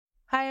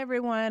Hi,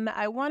 everyone.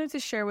 I wanted to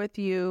share with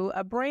you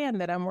a brand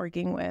that I'm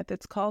working with.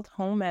 It's called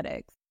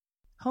Homedics.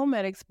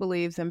 Homedics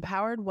believes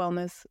empowered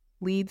wellness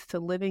leads to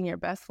living your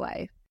best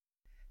life.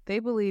 They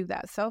believe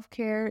that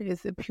self-care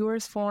is the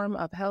purest form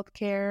of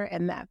healthcare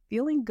and that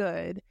feeling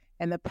good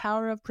and the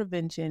power of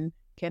prevention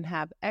can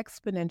have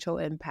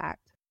exponential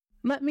impact.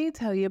 Let me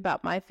tell you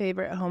about my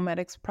favorite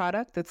Homedics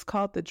product. It's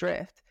called the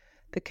Drift.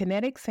 The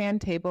Kinetic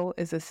Sand Table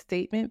is a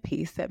statement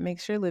piece that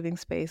makes your living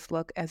space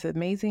look as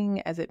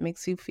amazing as it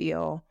makes you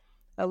feel.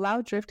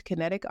 Allow Drift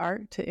kinetic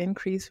art to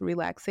increase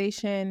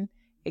relaxation,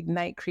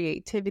 ignite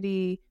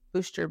creativity,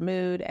 boost your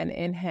mood, and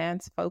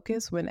enhance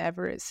focus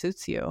whenever it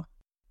suits you.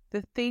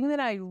 The thing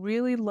that I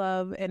really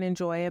love and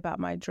enjoy about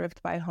my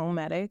Drift by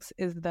Homedics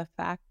is the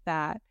fact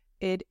that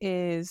it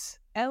is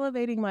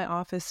elevating my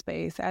office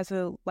space. As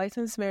a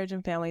licensed marriage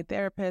and family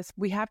therapist,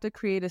 we have to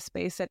create a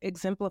space that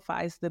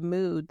exemplifies the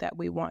mood that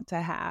we want to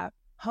have.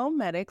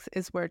 Homedics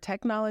is where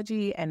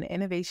technology and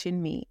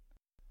innovation meet.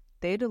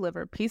 They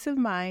deliver peace of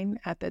mind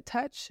at the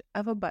touch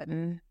of a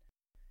button.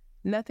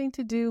 Nothing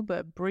to do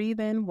but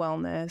breathe in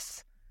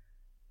wellness.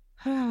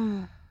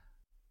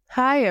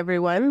 Hi,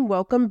 everyone.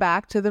 Welcome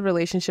back to the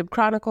Relationship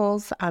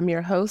Chronicles. I'm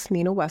your host,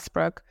 Nina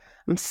Westbrook.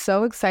 I'm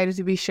so excited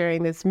to be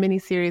sharing this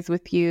mini-series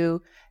with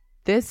you.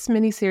 This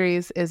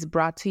mini-series is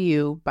brought to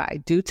you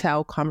by Do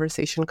Tell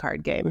Conversation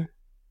Card Game.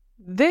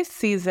 This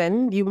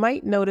season, you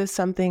might notice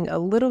something a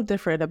little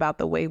different about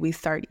the way we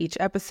start each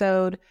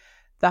episode.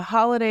 The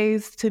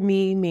holidays to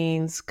me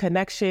means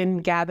connection,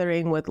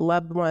 gathering with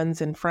loved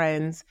ones and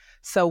friends.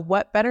 So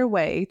what better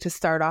way to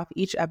start off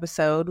each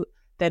episode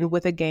than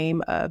with a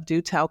game of Do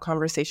Tell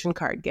Conversation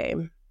Card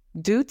Game?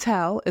 Do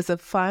Tell is a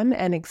fun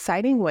and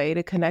exciting way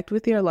to connect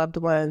with your loved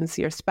ones,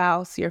 your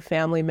spouse, your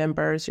family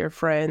members, your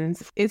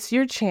friends. It's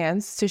your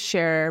chance to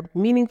share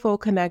meaningful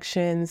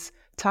connections,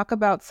 talk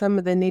about some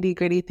of the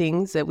nitty-gritty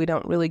things that we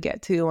don't really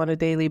get to on a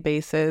daily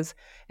basis,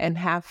 and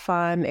have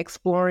fun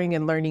exploring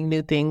and learning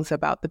new things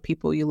about the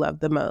people you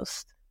love the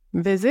most.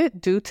 Visit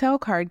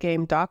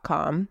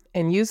DoTellCardGame.com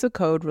and use the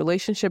code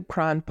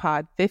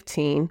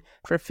RelationshipChronPod15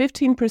 for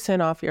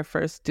 15% off your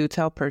first Do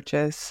Tell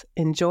purchase.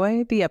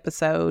 Enjoy the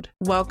episode.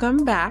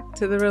 Welcome back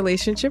to the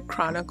Relationship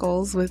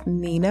Chronicles with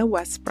Nina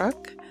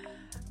Westbrook.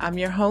 I'm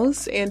your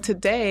host, and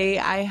today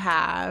I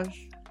have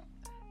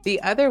the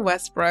other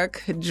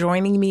Westbrook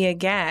joining me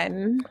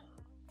again.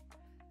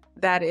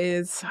 That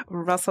is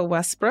Russell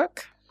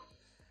Westbrook.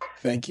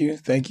 Thank you.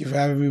 Thank you for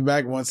having me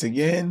back once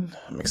again.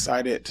 I'm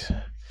excited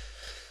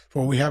for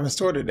what we have in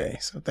store today.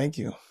 So thank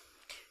you.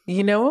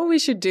 You know what we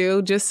should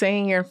do? Just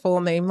saying your full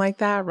name like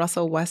that,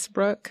 Russell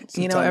Westbrook.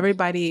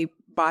 Everybody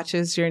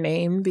botches your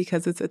name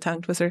because it's a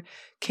tongue twister.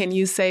 Can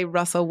you say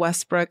Russell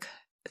Westbrook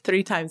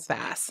 3 times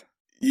fast?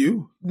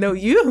 You? No,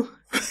 you.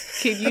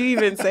 Can you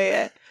even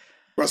say it?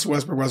 Russell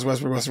Westbrook, Russell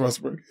Westbrook, Russell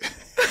Westbrook.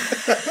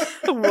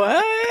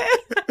 What?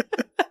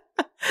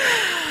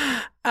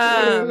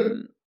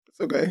 It's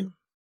okay.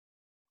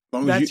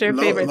 That's your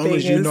favorite thing. As long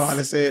as you know how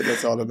to say it,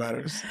 that's all that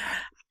matters.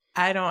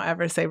 I don't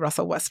ever say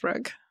Russell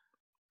Westbrook.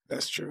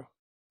 That's true.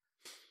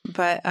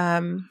 But,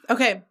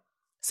 okay.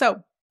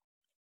 So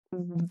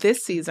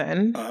this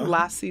season,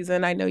 last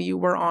season, I know you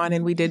were on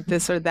and we did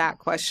this or that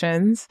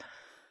questions,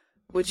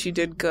 which you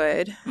did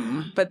good.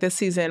 Mm-hmm. But this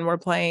season we're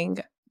playing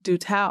Do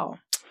Tell.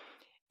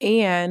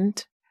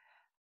 And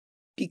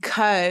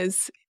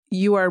because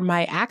you are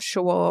my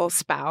actual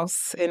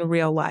spouse in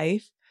real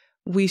life,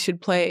 we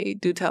should play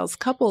Do Tell's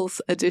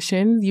Couples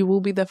Edition. You will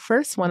be the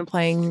first one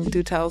playing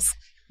Do Tell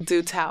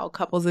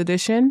Couples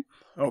Edition.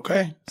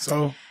 Okay.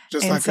 So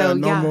just a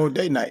normal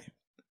date night.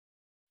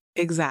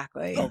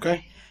 Exactly.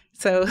 Okay.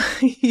 So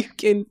you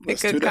can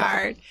pick a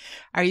card.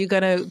 Are you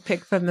going to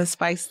pick from the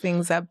Spice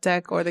Things Up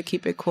deck or the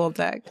Keep It Cool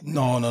deck?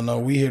 No.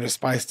 We here to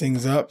spice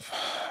things up.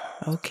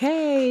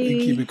 Okay.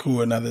 You keep it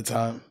cool another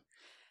time.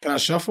 Can I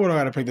shuffle or I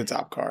got to pick the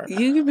top card?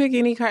 You can pick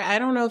any card. I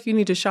don't know if you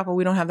need to shuffle.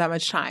 We don't have that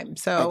much time.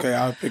 So okay,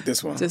 I'll pick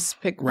this one. Just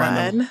pick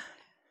random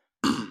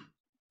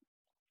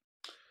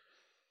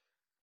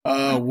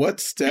one. What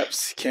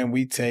steps can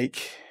we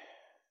take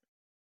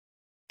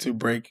to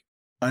break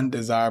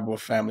undesirable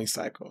family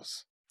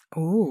cycles?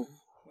 Ooh.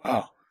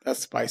 Wow, that's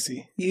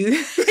spicy.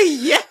 Yeah.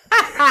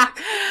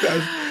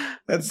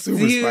 That's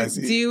super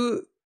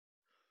spicy.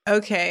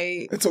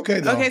 Okay. It's okay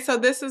though. Okay, so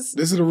this is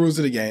the rules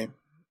of the game.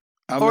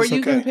 Or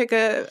you can pick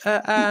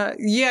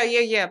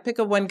pick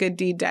a one good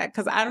deed deck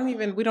because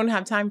we don't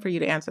have time for you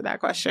to answer that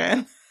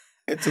question.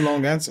 It's a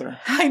long answer.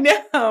 I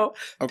know.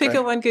 Okay. Pick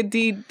a one good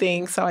deed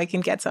thing so I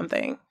can get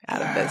something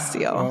out of this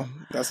deal. Well,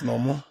 that's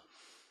normal.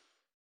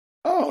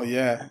 Oh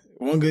yeah,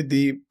 one good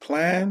deed.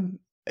 Plan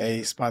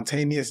a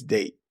spontaneous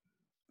date.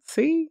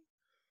 See?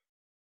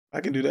 I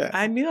can do that.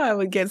 I knew I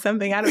would get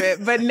something out of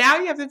it. But now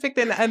you have to pick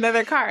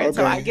another card. Okay.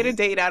 So I get a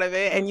date out of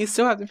it, and you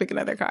still have to pick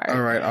another card. All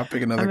right, I'll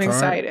pick another card. I'm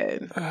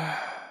excited.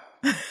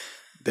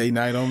 Date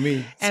night on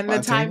me. And we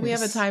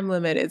have a time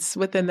limit. It's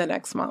within the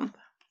next month.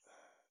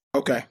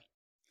 Okay.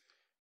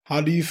 How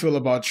do you feel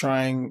about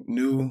trying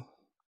new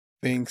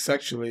things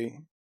sexually?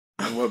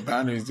 And what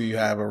boundaries do you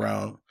have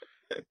around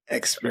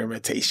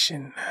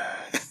experimentation?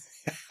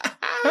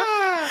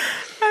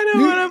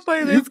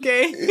 this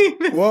game.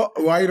 Well,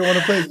 why you don't want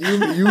to play?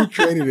 You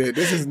created it.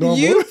 This is normal.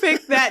 You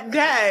picked that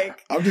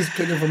deck. I'm just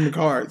picking from the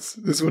cards.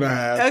 This is what I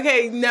have.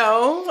 Okay,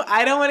 no,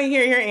 I don't want to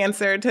hear your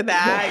answer to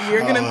that.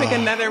 You're going to pick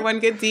another one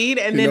good deed,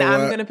 and then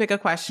I'm going to pick a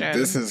question.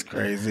 This is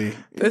crazy.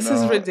 This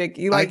is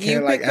ridiculous. Like,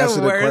 you picked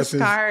the worst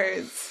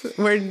cards.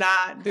 We're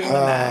not doing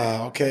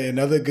that. Okay,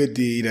 another good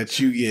deed that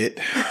you get.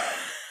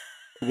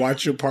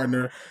 Watch your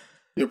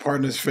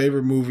partner's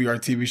favorite movie or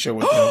TV show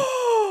with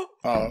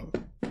them.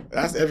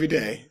 That's every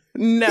day.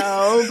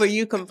 No, but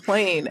you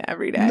complain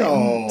every day.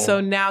 No. So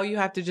now you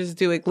have to just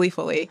do it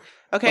gleefully.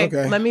 Okay.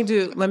 Let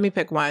me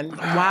pick one.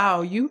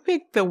 Wow, you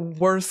picked the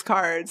worst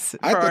cards.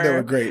 I thought they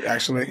were great,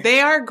 actually. They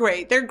are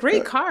great. They're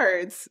great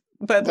cards.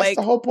 But that's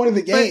the whole point of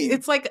the game.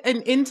 It's like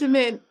an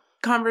intimate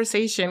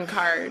conversation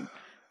card.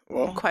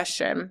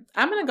 Question.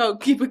 I'm going to go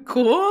keep it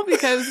cool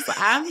because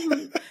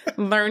I'm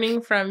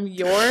learning from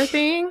your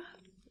thing.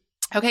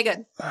 Okay,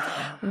 good.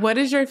 What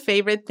is your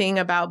favorite thing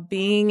about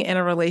being in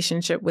a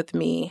relationship with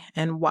me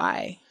and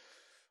why?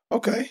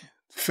 Okay.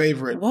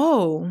 Favorite.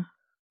 Whoa.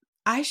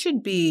 I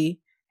should be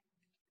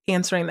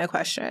answering that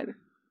question.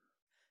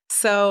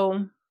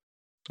 So,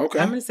 I'm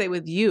going to say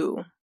with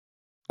you.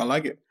 I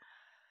like it.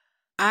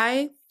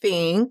 I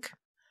think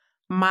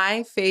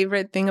my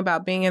favorite thing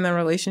about being in a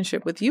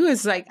relationship with you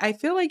is like, I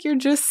feel like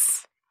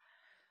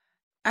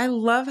I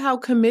love how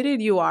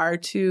committed you are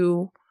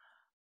to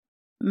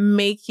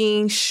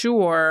making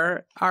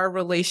sure our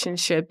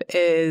relationship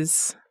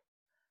is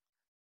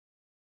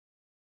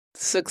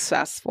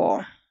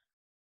successful.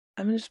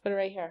 I'm going to just put it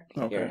right here.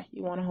 Okay. Here,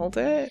 you want to hold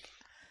it?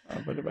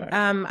 I'll put it back.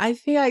 I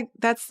feel like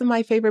that's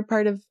my favorite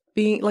part of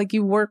being, like,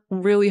 you work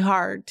really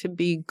hard to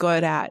be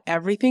good at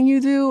everything you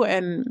do,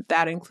 and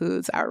that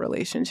includes our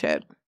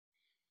relationship.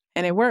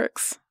 And it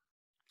works.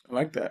 I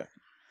like that.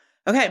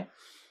 Okay.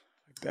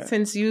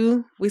 Since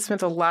we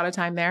spent a lot of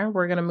time there,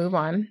 we're going to move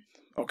on.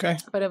 Okay.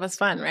 But it was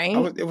fun, right?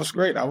 It was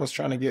great. I was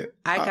trying to get...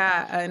 I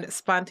got a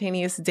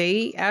spontaneous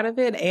date out of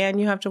it,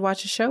 and you have to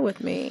watch a show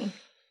with me.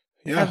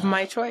 Yeah. Of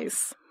my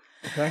choice.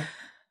 Okay.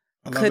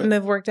 Couldn't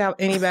have worked out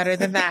any better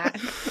than that.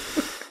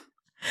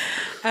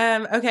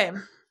 Okay.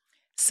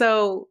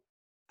 So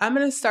I'm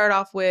going to start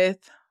off with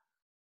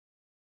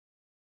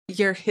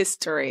your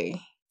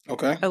history.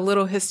 Okay. A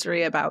little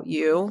history about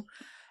you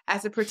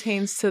as it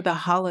pertains to the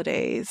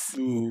holidays.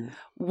 Ooh.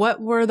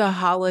 What was the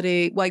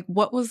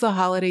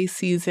holiday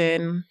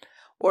season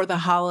or the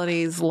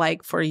holidays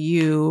like for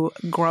you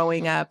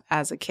growing up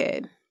as a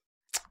kid?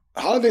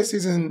 Holiday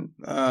season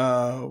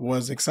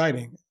was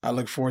exciting. I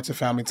look forward to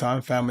family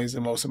time. Family is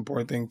the most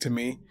important thing to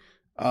me.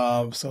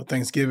 So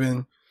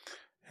Thanksgiving,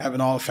 having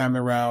all the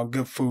family around,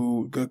 good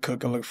food, good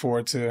cooking, look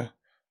forward to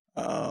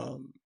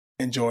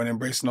enjoying,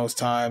 embracing those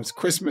times.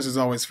 Christmas is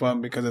always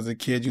fun because as a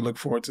kid, you look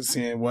forward to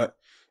seeing what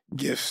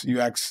gifts you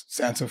asked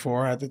Santa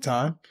for at the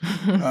time.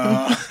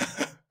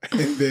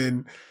 And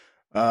then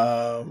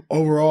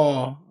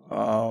overall,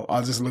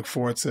 I'll just look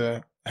forward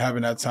to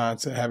having that time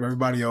to have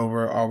everybody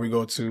over, or we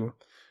go to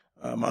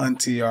my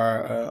auntie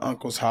or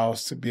uncle's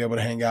house to be able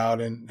to hang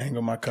out and hang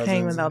with my cousins.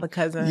 Hang with all the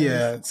cousins.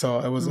 Yeah, so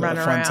it was a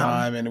fun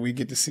time, and we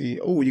get to see,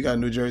 oh, you got a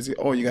new jersey,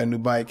 oh, you got a new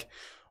bike,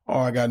 oh,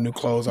 I got new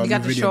clothes, you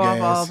got to show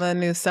off all the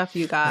new stuff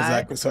you got.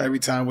 Exactly. So every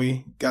time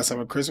we got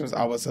something for Christmas,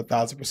 I was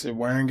 1,000%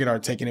 wearing it or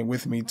taking it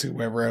with me to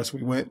wherever else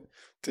we went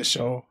to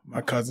show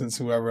my cousins,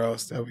 whoever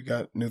else, that we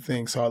got new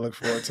things. So I look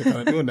forward to kind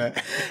of doing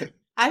that.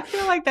 I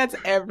feel like that's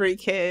every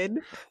kid.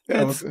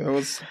 That's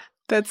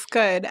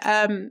good.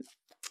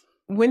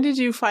 When did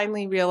you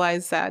finally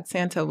realize that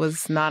Santa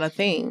was not a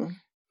thing?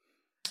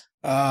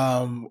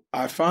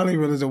 I finally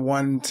realized at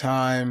one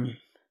time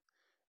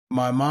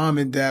my mom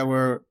and dad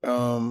were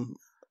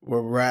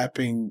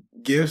wrapping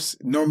gifts.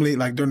 Normally,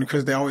 like during the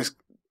Christmas, they always,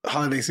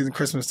 holiday season,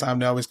 Christmas time,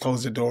 they always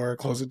close the door.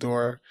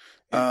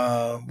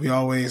 We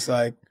always,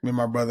 like, me and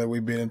my brother,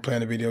 we've been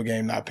playing a video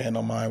game, not paying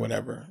no mind,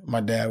 whatever.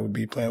 My dad would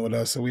be playing with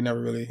us, so we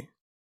never really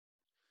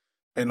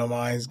paid no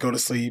minds, go to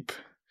sleep.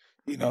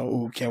 You know,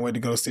 ooh, can't wait to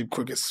go to sleep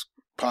quickest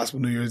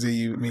possible New Year's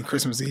Eve. I mean,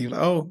 Christmas Eve,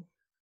 like, oh.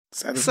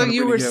 Santa's so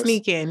you were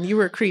sneaking, you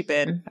were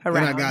creeping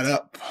around. Then I got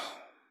up.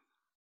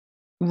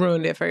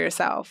 Ruined it for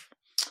yourself.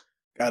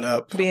 Got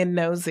up. Being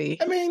nosy.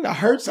 I mean, I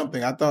heard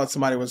something. I thought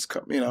somebody was,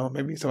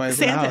 maybe somebody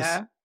was in the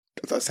house.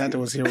 I thought Santa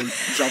was here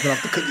dropping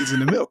off the cookies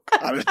and the milk.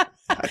 I didn't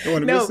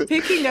want to miss it.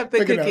 Picking up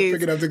the cookies.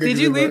 Picking up the cookies.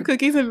 Did you leave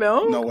cookies and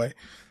milk? No way.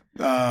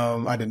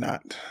 I did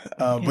not.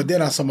 But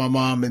then I saw my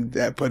mom and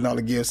dad putting all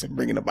the gifts and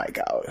bringing the bike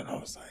out. And I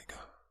was like,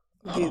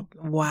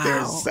 wow.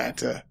 There's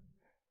Santa.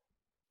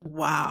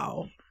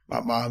 Wow.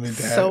 My mom and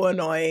dad. So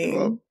annoying.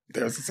 Well,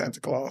 there's a Santa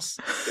Claus.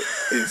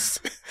 It's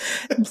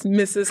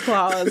Mrs.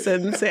 Claus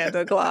and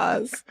Santa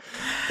Claus.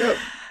 Yep.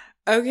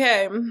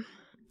 Okay.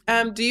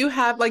 Do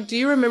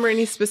you remember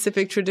any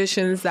specific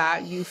traditions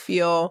that you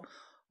feel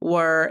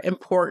were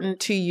important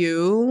to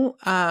you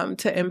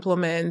to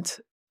implement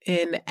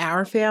in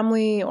our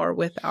family or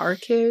with our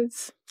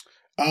kids?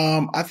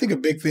 I think a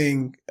big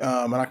thing,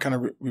 and I kind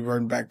of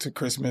reverting back to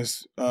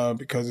Christmas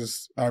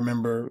because I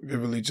remember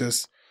vividly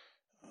just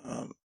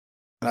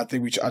and I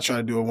think I try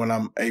to do it when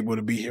I'm able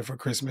to be here for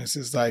Christmas.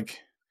 It's like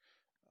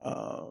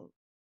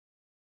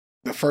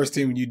the first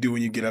thing you do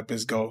when you get up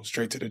is go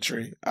straight to the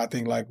tree. I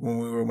think like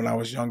when I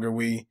was younger,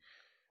 we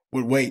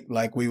would wait.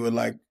 Like we would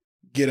like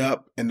get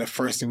up, and the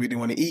first thing we didn't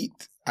want to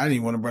eat. I didn't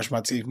even want to brush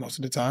my teeth most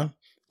of the time.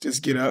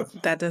 Just get up.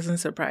 That doesn't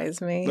surprise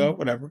me. No,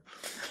 whatever.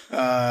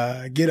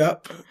 Get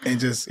up and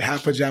just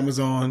have pajamas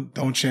on,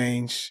 don't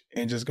change,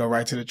 and just go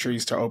right to the tree,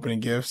 start opening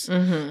gifts.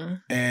 Mm-hmm.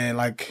 And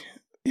like,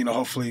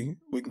 hopefully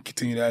we can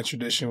continue that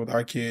tradition with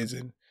our kids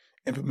and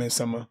implement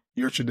some of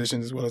your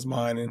traditions as well as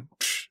mine and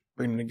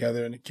bring them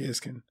together, and the kids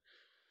can,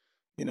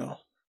 You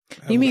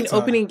mean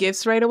opening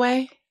gifts right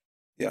away?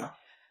 Yeah.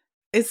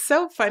 It's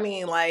so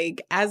funny,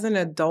 like as an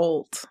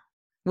adult,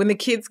 when the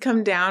kids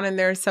come down and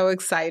they're so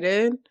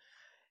excited,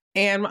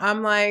 and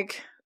I'm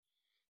like,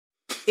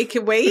 it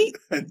can wait?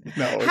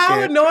 No,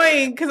 how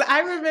annoying, because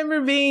I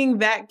remember being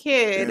that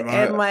kid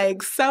and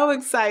like so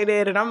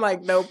excited, and I'm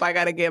like, nope, I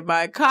gotta get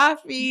my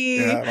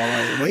coffee.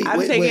 Yeah, I'm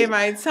taking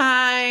my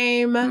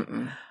time.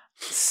 Mm-mm.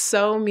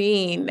 So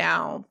mean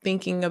now,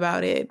 thinking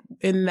about it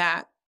in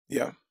that,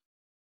 in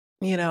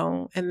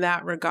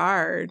that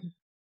regard.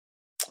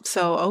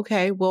 So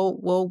okay,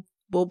 we'll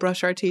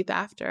brush our teeth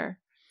after.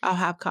 I'll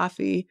have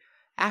coffee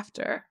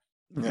after.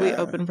 We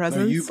open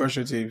presents. No, you brush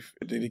your teeth.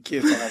 The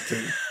kids don't have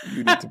to.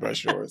 You need to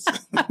brush yours.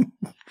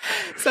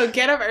 So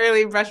get up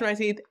early, brush my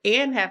teeth,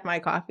 and have my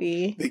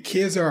coffee. The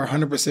kids are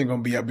 100%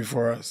 going to be up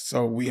before us,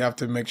 so we have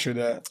to make sure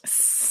that.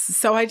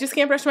 So I just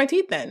can't brush my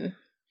teeth then?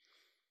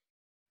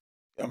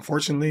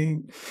 Unfortunately,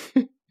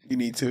 you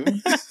need to.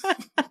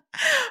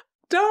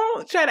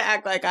 Don't try to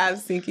act like I have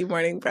stinky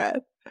morning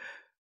breath.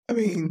 I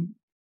mean,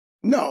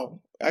 no.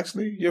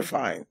 Actually, you're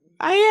fine.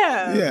 I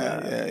am.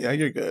 Yeah,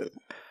 you're good.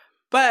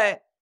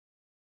 But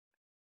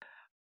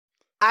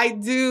I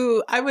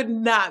would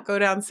not go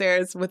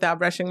downstairs without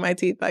brushing my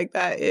teeth like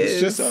that.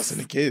 It's just us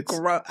and the kids.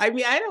 I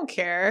mean, I don't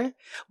care.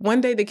 One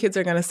day the kids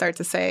are going to start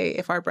to say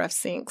if our breath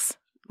stinks.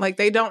 Like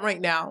they don't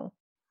right now.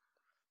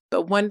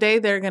 But one day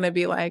they're going to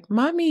be like,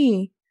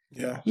 Mommy,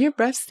 your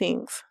breath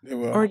stinks. They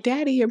will. Or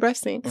Daddy, your breath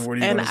stinks.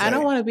 And I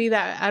don't want to be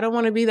that. I don't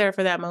want to be there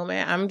for that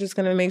moment. I'm just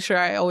going to make sure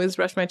I always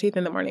brush my teeth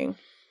in the morning.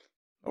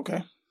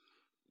 Okay.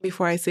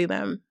 Before I see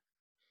them.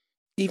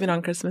 Even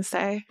on Christmas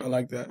Day. I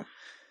like that.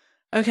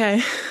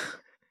 Okay.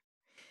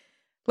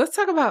 Let's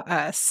talk about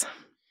us.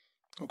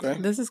 Okay.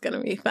 This is going to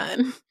be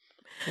fun.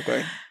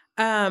 Okay.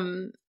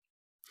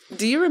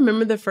 Do you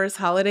remember the first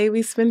holiday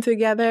we spent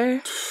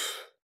together?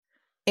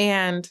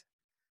 And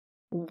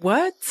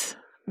what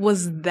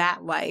was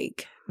that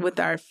like with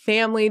our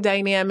family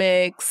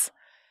dynamics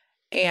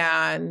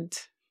and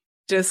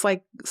just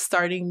like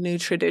starting new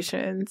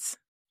traditions?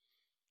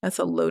 That's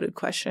a loaded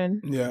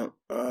question. Yeah.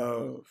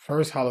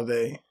 First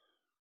holiday.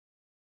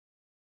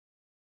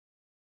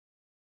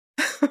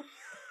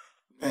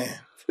 Man.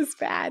 This is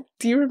bad.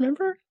 Do you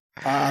remember?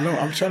 I know.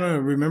 I'm trying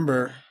to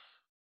remember.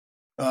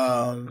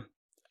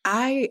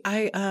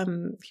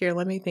 Here,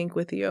 let me think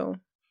with you.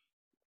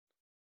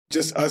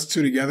 Just us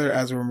two together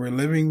as when we're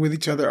living with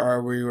each other,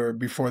 or we were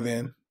before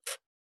then?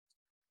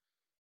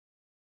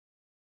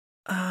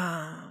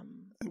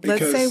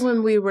 Let's say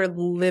when we were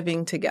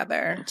living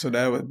together. So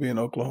that would be in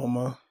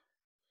Oklahoma.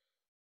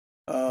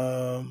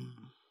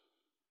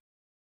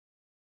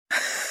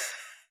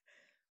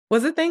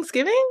 Was it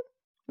Thanksgiving?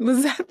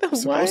 Was that the one?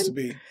 Supposed to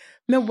be.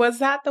 No, was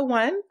that the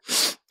one?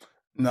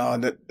 No,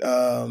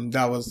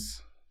 that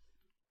was.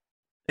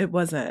 It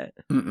wasn't.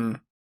 Mm-mm.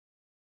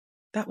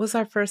 That was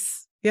our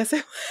first. Yes.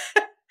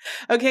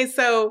 Okay,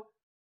 so.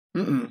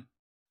 Mm-mm.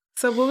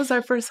 So what was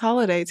our first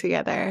holiday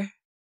together?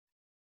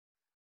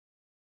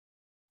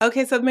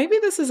 Okay, so maybe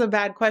this is a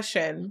bad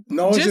question.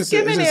 No, just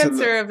give an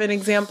answer of an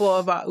example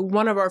of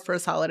one of our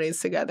first holidays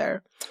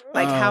together.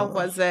 Like, how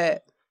was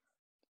it?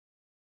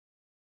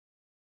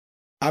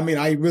 I mean,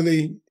 I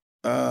really,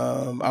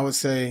 I would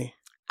say.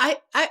 I'm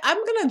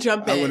gonna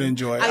jump in. I would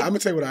enjoy. I'm gonna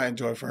tell you what I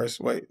enjoy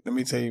first. Wait, let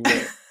me tell you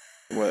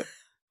what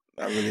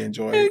I really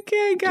enjoy.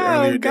 Okay,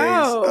 go.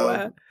 Days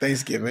of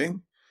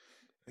Thanksgiving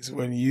is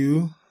when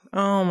you.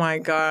 Oh my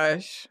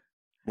gosh!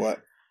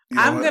 What?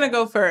 I'm gonna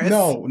go first.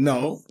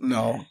 No.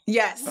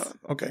 Yes.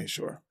 Okay,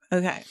 sure.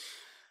 Okay.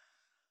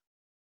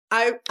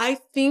 I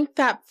think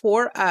that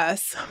for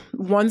us,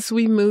 once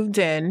we moved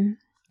in,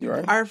 You're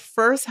right. Our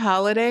first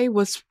holiday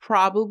was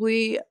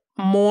probably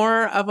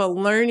more of a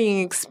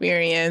learning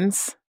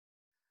experience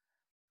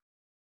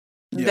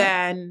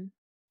than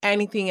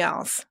anything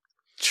else.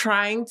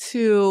 Trying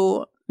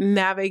to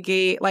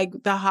navigate like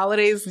the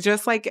holidays,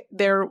 just like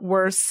they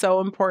were so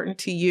important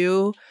to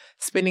you,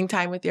 spending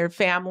time with your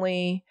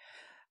family.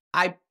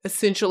 I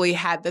essentially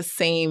had the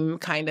same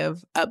kind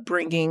of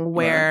upbringing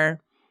where,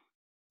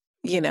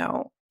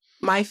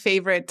 my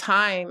favorite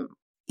time,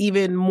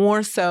 even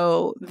more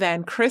so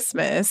than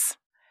Christmas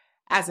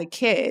as a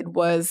kid,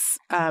 was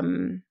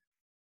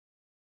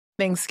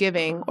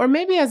Thanksgiving. Or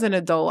maybe as an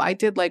adult. I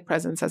did like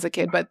presents as a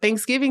kid, but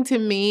Thanksgiving to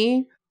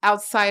me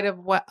outside of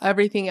what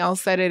everything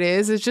else that it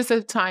is, it's just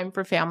a time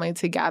for family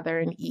to gather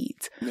and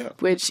eat,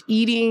 which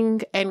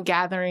eating and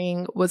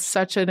gathering was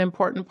such an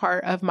important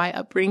part of my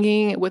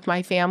upbringing with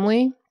my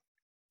family.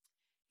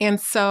 And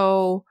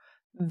so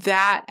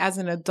that as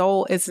an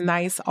adult is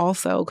nice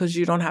also because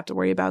you don't have to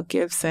worry about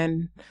gifts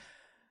and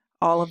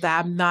all of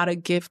that. I'm not a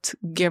gift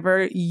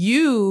giver.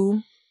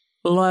 You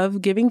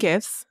love giving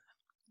gifts.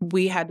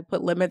 We had to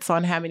put limits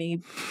on how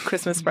many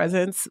Christmas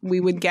presents we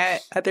would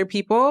get other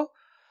people,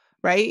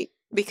 right?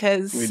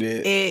 Because we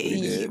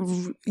did.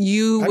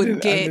 You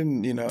would get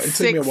it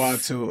took me a while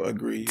to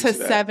agree to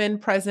 7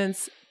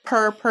 presents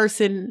per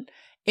person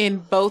in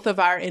both of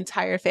our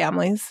entire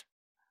families,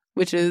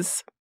 which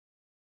is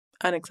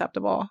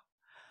unacceptable.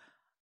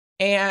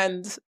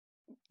 And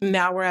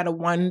now we're at a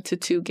 1 to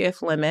 2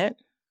 gift limit.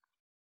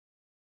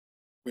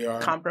 We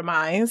are.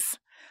 Compromise.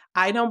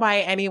 I don't buy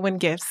anyone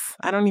gifts.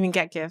 I don't even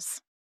get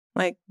gifts.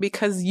 Like,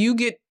 because you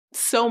get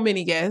so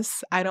many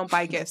gifts, I don't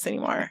buy gifts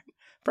anymore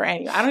for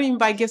anyone. I don't even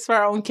buy gifts for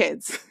our own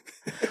kids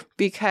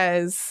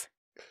because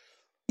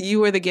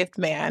you are the gift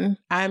man.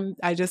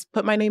 I just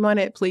put my name on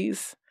it,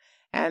 please.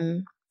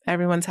 And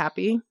everyone's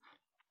happy.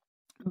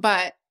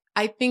 But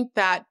I think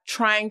that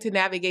trying to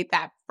navigate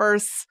that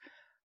first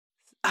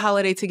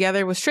holiday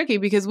together was tricky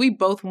because we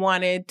both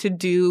wanted to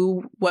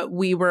do what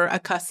we were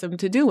accustomed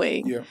to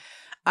doing. Yeah.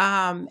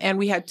 And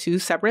we had 2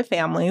 separate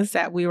families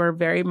that we were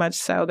very much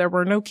so. There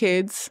were no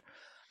kids.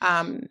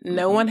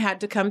 No one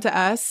had to come to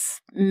us.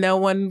 No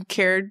one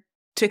cared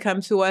to come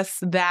to us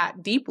that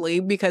deeply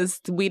because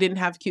we didn't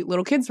have cute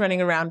little kids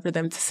running around for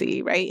them to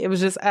see, right? It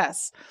was just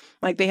us.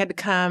 Like they had to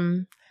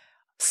come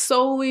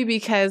solely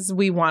because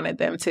we wanted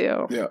them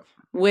to. Yeah.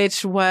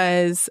 Which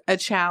was a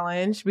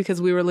challenge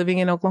because we were living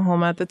in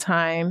Oklahoma at the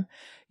time.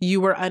 You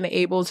were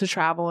unable to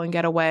travel and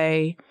get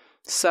away.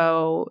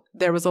 So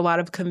there was a lot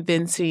of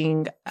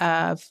convincing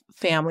of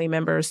family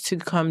members to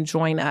come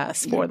join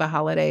us for the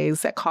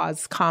holidays that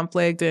caused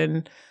conflict.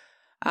 And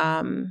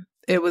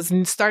it was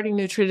starting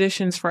new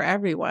traditions for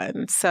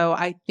everyone. So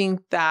I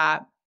think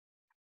that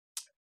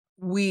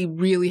we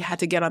really had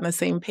to get on the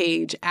same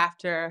page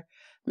after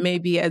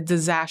maybe a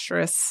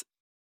disastrous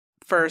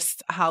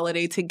first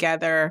holiday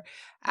together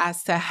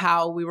as to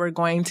how we were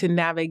going to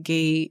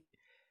navigate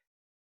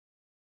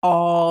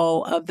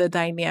all of the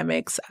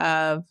dynamics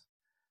of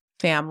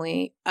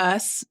family,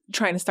 us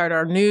trying to start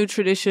our new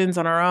traditions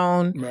on our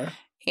own, right.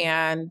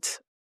 And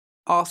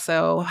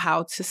also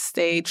how to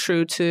stay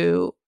true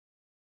to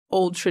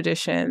old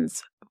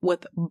traditions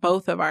with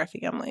both of our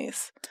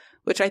families,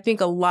 which I think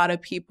a lot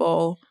of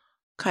people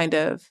kind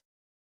of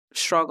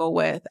struggle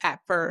with at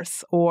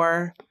first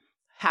or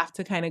have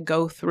to kind of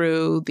go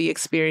through the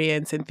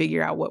experience and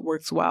figure out what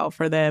works well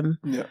for them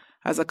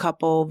as a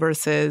couple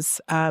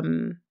versus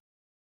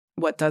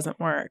what doesn't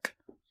work.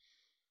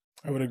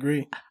 I would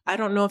agree. I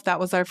don't know if that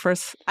was our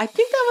first. I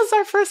think that was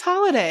our first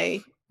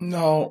holiday.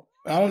 No,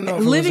 I don't know.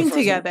 If living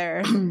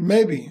together.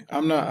 Maybe.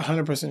 I'm not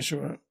 100%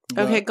 sure.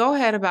 Okay, go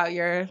ahead about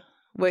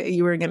what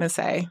you were going to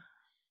say.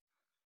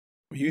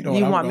 You know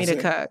you what want me to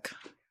cook.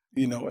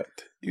 You know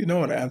it. You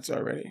know the answer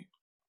already.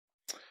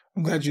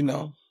 I'm glad you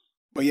know.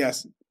 But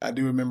yes, I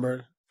do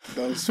remember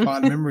those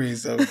fond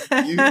memories of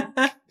you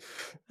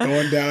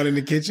going down in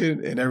the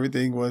kitchen and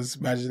everything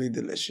was magically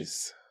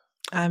delicious.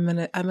 I'm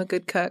a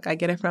good cook. I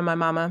get it from my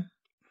mama.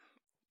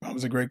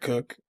 Mom's a great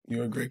cook.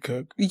 You're a great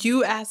cook.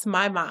 You asked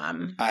my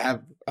mom. I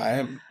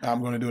am.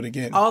 I'm going to do it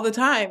again. All the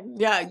time.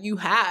 Yeah, you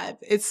have.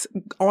 It's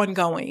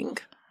ongoing.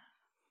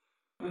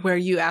 Where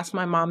you ask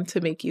my mom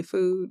to make you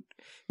food.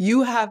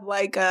 You have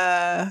like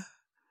a...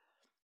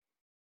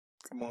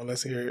 Come on,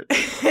 let's hear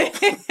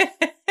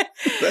it.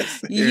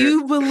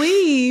 You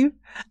believe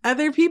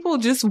other people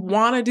just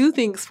want to do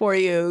things for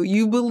you.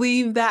 You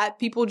believe that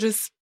people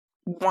just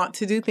want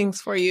to do things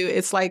for you.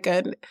 It's like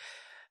an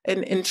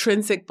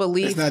intrinsic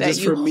belief that you hold. It's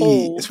not just for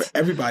me. It's for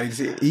everybody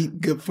to eat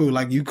good food.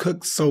 Like you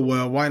cook so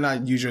well. Why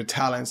not use your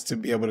talents to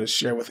be able to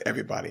share with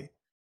everybody?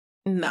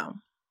 No.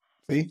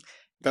 See?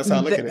 That's how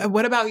I look at it.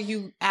 What about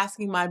you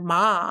asking my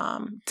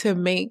mom to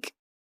make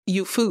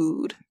you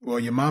food? Well,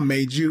 your mom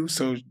made you,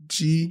 so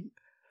she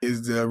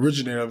is the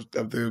originator of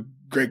the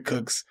great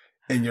cooks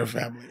in your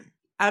family.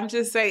 I'm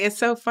just saying, it's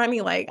so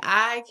funny. Like,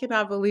 I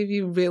cannot believe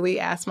you really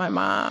asked my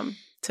mom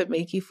to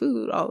make you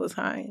food all the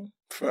time.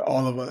 For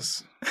all of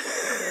us.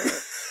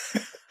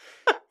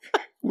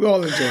 We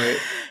all enjoy it.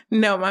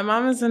 No, my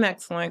mom is an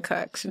excellent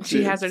cook.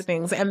 She has her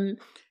things. And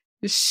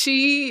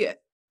she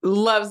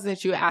loves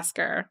that you ask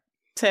her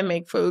to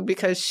make food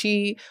because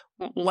she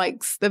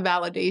likes the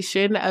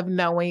validation of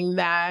knowing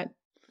that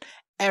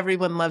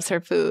everyone loves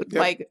her food. Yep.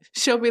 Like,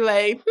 she'll be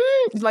like,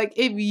 like,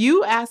 if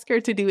you ask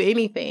her to do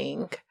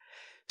anything,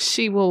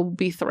 she will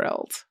be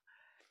thrilled.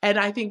 And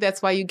I think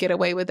that's why you get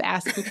away with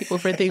asking people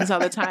for things all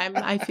the time.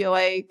 I feel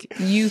like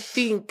you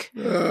think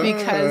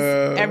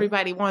because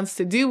everybody wants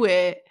to do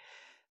it,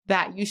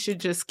 that you should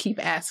just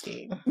keep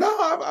asking. No,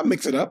 I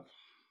mix it up.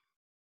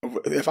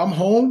 If I'm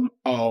home,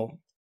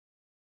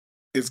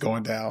 it's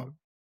going down.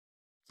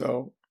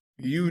 So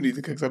you need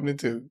to cook something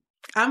too.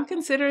 I'm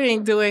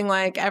considering doing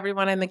like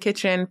everyone in the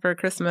kitchen for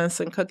Christmas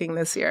and cooking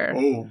this year.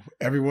 Oh,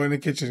 everyone in the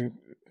kitchen.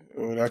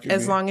 Oh, that could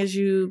As long as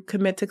you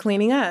commit to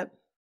cleaning up.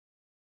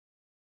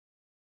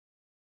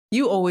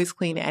 You always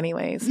clean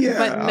anyways. Yeah,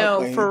 but I'll no,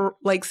 clean. for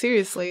like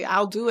seriously,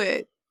 I'll do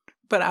it,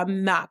 but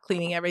I'm not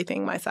cleaning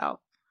everything myself.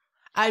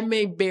 I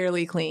may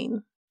barely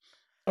clean.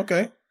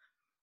 Okay.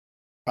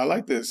 I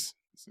like this.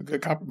 It's a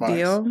good compromise.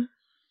 Deal?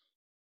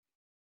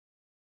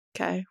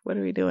 Okay, what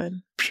are we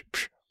doing?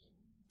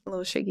 A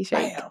little shaky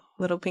shake. Bam.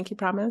 Little pinky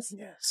promise.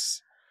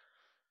 Yes.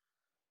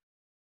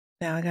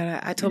 Now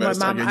I You told better my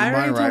start mom. getting I your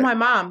already mind told right. my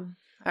mom.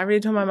 I already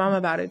told my mom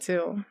about it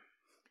too.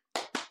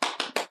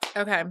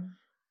 Okay.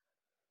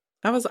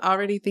 I was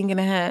already thinking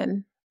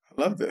ahead.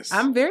 I love this.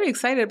 I'm very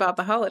excited about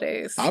the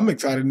holidays. I'm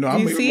excited. No,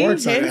 I'm You even see? more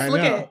excited Hints? right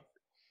Look now. at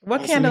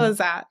what I candle see. is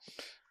that?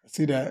 I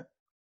see that.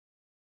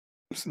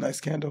 It's a nice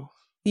candle.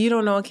 You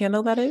don't know what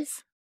candle that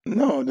is?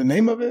 No, the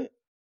name of it?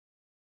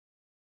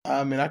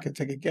 I mean, I could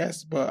take a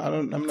guess, but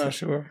I'm not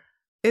sure.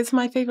 It's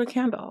my favorite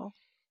candle.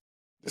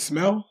 The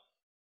smell?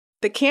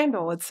 The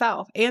candle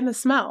itself and the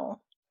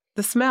smell.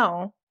 The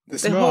smell. The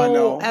smell, I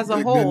know. As a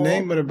The whole.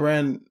 name of the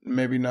brand,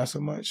 maybe not so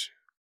much.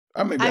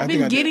 I I've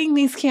been getting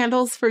these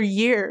candles for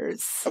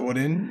years. Well,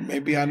 then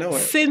maybe I know it.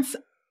 Since,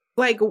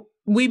 like,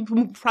 we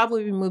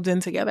probably moved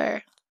in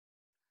together.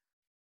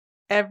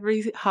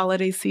 Every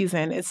holiday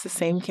season, it's the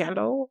same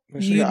candle.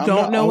 You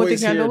don't know what the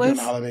candle is?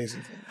 Holiday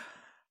season.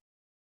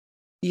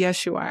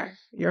 Yes, you are.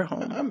 You're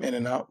home. I'm in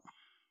and out.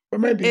 Or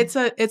maybe. It's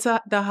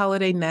the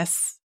holiday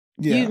nest.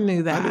 Yeah, You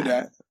knew that. I knew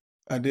that.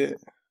 I did.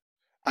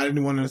 I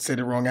didn't want to say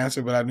the wrong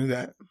answer, but I knew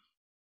that.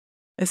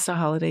 It's the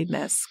holiday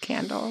nest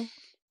candle.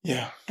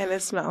 Yeah. And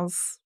it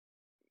smells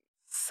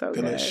so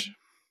Delish.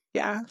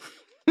 good.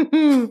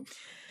 Yeah.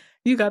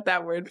 You got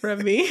that word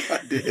from me. I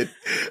did.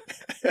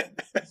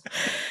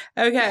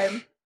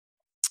 Okay.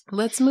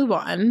 Let's move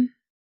on.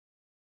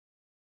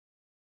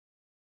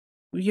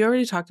 You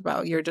already talked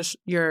about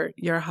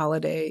your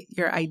holiday,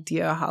 your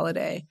idea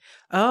holiday.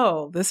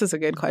 Oh, this is a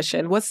good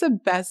question. What's the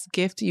best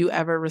gift you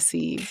ever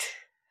received?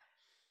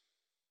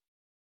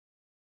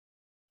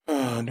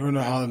 During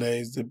the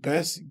holidays, the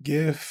best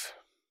gift.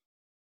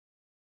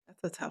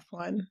 That's a tough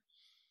one.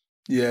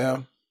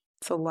 Yeah.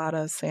 It's a lot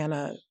of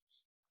Santa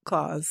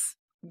Claus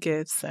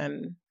gifts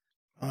and.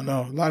 I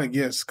know, a lot of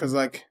gifts. Because,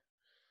 like,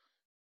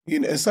 you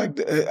know, it's like,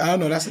 I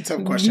don't know, that's a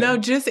tough question. No,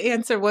 just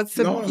answer. What's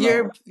the.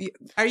 No.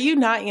 Are you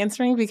not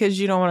answering because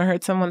you don't want to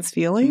hurt someone's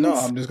feelings? No,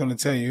 I'm just going to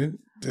tell you.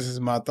 This is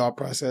my thought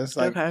process.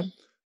 Like, okay.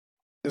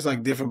 There's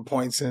like different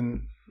points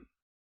in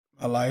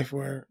my life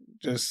where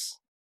just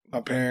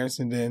my parents,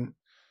 and then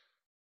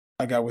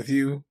I got with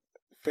you,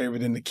 favorite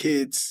than the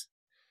kids.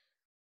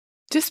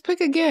 Just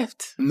pick a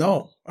gift.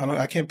 No,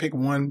 I can't pick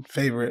one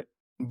favorite,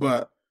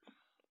 but.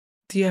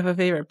 Do you have a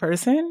favorite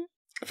person?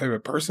 A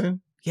favorite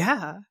person?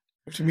 Yeah.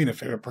 What you mean a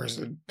favorite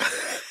person?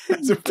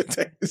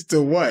 It's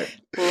to what?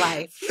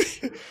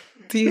 Life.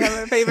 Do you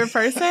have a favorite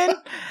person?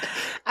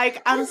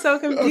 I'm so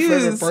confused. A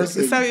favorite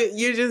person. So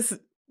you're just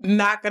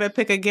not going to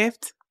pick a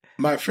gift?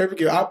 My favorite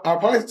gift, I'll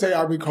probably tell you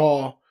I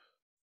recall,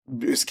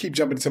 just keep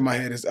jumping into my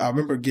head, is I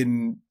remember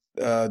getting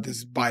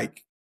this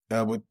bike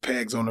with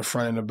pegs on the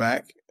front and the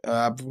back.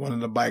 I've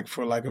wanted a bike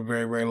for like a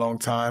very, very long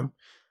time.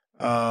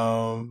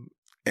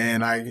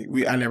 And I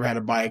never had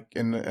a bike,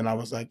 and I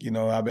was like, you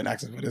know, I've been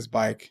asking for this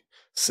bike,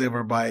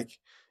 silver bike,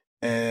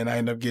 and I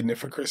ended up getting it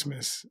for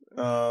Christmas.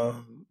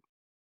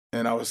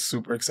 And I was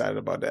super excited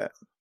about that.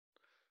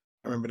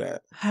 I remember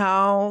that.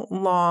 How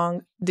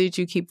long did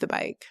you keep the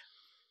bike?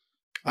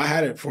 I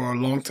had it for a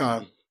long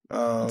time.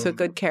 Took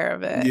good care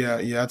of it.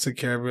 Yeah, I took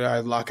care of it.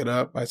 I lock it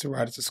up. I used to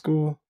ride it to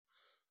school.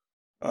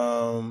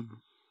 I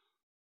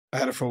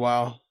had it for a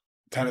while.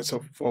 Had it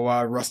for a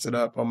while. Rusted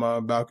up on my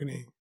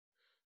balcony.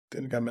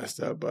 Then it got messed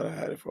up, but I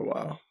had it for a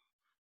while.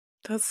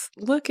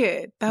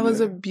 That was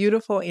a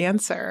beautiful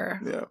answer.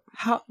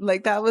 Yeah.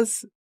 That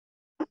was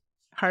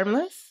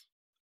harmless?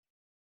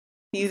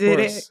 You did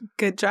it.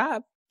 Good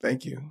job.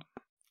 Thank you.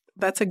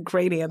 That's a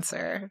great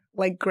answer.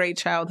 Like, great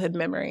childhood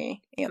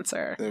memory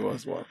answer. It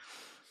was one.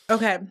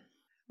 Okay.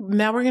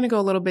 Now we're going to go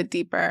a little bit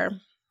deeper.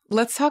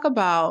 Let's talk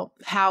about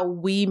how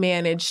we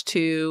managed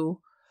to,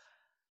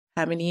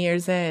 how many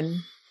years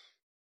in,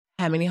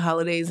 how many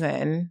holidays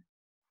in,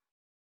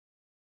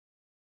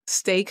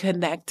 stay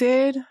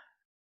connected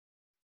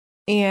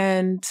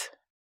and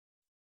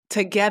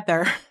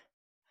together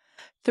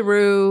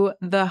through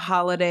the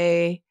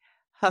holiday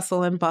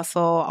hustle and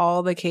bustle,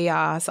 all the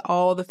chaos,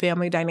 all the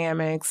family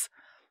dynamics.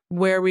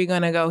 Where are we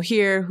going to go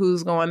here?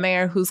 Who's going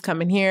there? Who's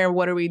coming here?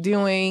 What are we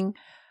doing?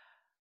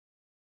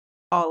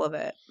 All of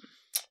it.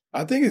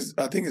 I think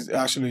it's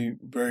actually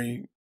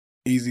very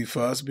easy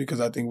for us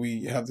because I think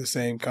we have the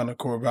same kind of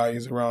core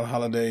values around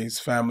holidays,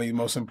 family,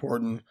 most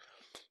important.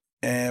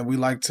 And we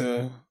like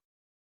to,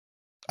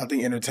 I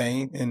think,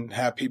 entertain and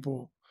have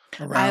people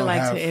around. I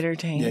like to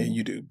entertain. Yeah,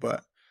 you do.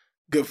 But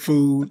good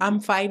food. I'm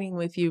fighting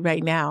with you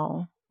right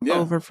now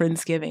over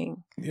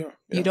Friendsgiving. Yeah.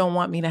 You don't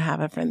want me to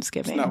have a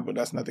Friendsgiving. No, but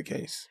that's not the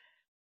case.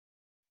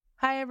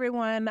 Hi,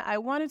 everyone. I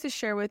wanted to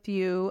share with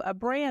you a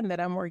brand that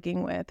I'm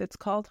working with. It's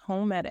called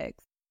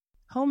Homedics.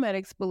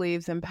 Homedics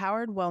believes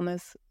empowered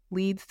wellness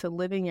leads to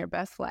living your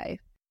best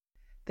life.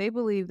 They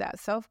believe that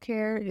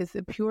self-care is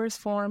the purest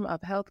form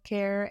of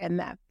healthcare and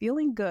that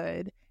feeling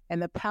good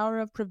and the power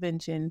of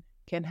prevention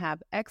can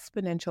have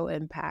exponential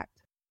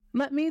impact.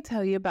 Let me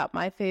tell you about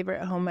my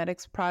favorite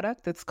Homedics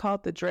product. It's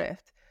called the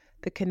Drift.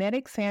 The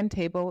Kinetic Sand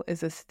Table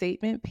is a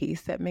statement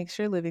piece that makes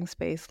your living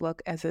space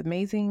look as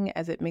amazing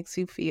as it makes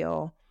you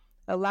feel.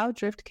 Allow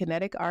Drift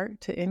Kinetic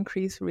Art to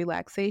increase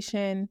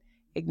relaxation,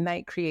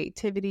 ignite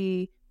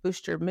creativity,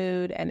 boost your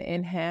mood, and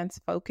enhance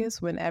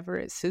focus whenever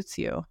it suits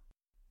you.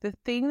 The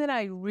thing that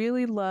I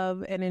really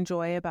love and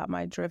enjoy about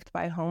my Drift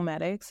by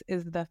Homedics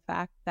is the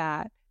fact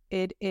that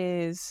it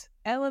is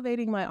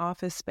elevating my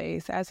office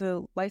space. As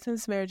a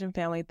licensed marriage and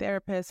family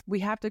therapist, we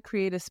have to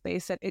create a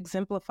space that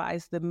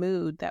exemplifies the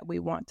mood that we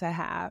want to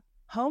have.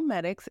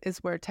 Homedics is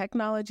where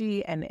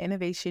technology and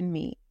innovation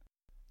meet.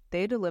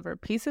 They deliver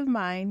peace of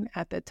mind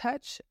at the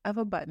touch of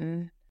a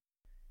button.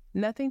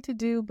 Nothing to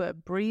do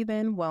but breathe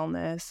in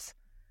wellness.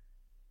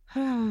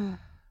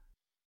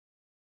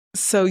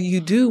 So you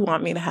do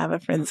want me to have a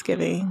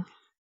Friendsgiving?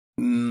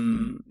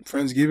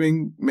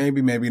 Friendsgiving,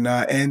 maybe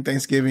not. And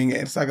Thanksgiving,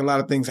 it's like a lot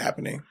of things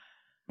happening.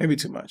 Maybe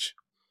too much.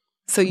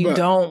 So you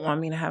don't want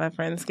me to have a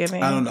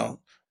Friendsgiving? I don't know.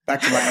 Back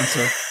to my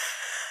answer.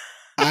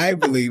 I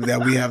believe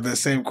that we have the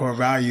same core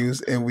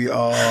values and we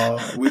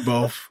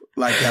both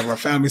like to have our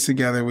families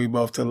together. We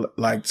both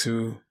like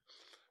to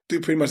do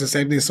pretty much the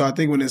same thing. So I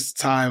think when it's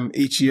time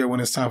each year,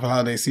 when it's time for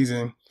holiday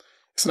season,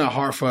 it's not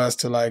hard for us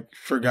to like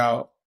figure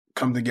out,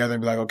 come together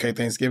and be like, okay,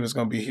 Thanksgiving is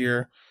going to be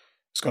here.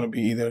 It's going to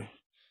be either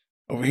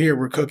over here,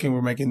 we're cooking,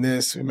 we're making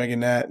this, we're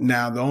making that.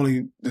 Now, the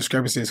only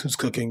discrepancy is who's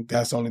cooking.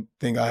 That's the only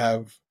thing I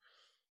have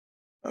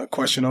a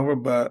question over.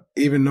 But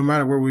even no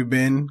matter where we've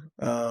been,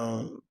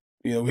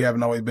 we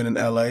haven't always been in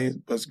LA,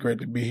 but it's great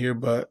to be here.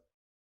 But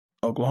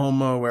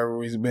Oklahoma, wherever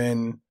we've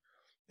been,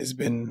 it's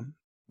been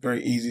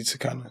very easy to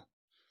kind of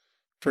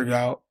figure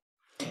out.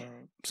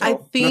 So I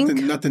think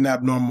nothing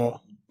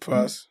abnormal for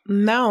us.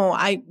 No,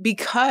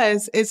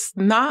 because it's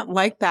not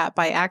like that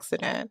by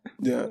accident.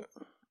 Yeah.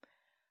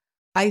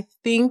 I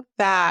think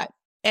that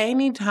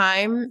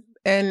anytime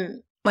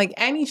and like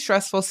any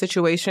stressful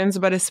situations,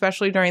 but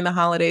especially during the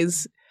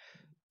holidays,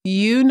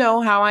 you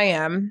know how I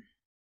am.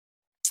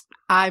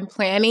 I'm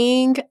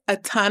planning a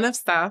ton of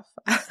stuff.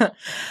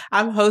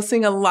 I'm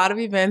hosting a lot of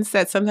events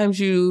that sometimes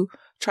you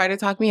try to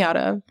talk me out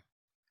of.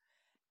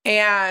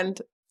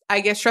 And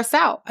I get stressed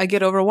out. I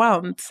get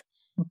overwhelmed.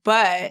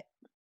 But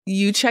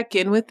you check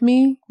in with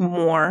me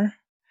more.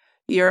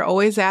 You're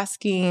always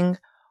asking,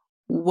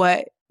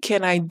 what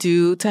can I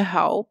do to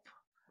help?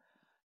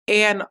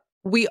 And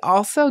we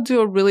also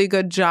do a really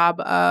good job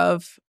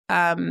of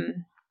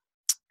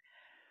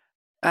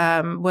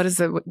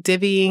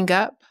divvying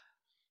up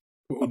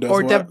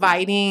or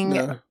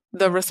dividing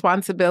the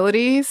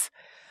responsibilities.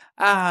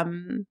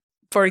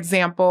 For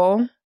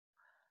example,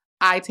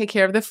 I take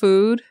care of the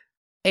food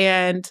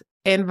and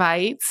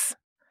invites.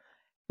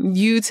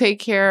 You take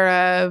care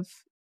of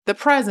the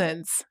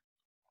presents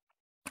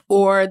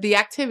or the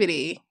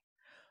activity.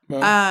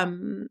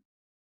 Well,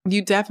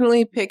 you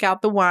definitely pick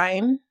out the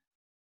wine.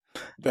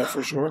 That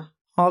for sure.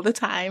 All the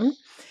time.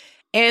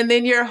 And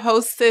then you're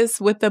host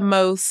with the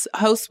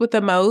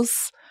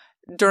most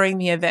during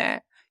the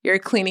event. You're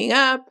cleaning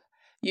up,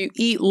 you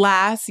eat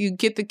last, you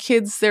get the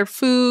kids their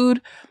food,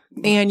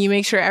 and you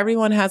make sure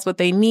everyone has what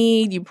they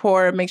need. You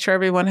make sure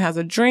everyone has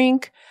a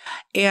drink,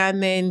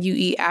 and then you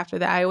eat after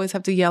that. I always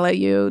have to yell at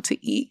you to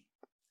eat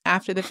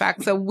after the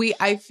fact. So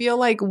I feel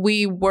like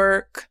we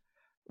work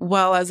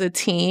well as a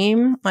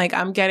team. Like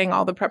I'm getting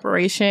all the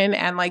preparation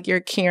and like you're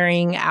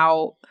carrying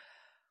out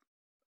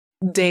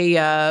day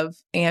of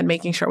and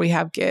making sure we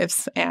have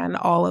gifts and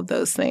all of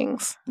those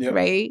things. Yep.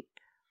 Right?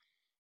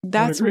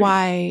 That's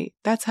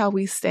how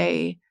we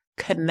stay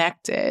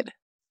connected.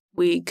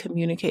 We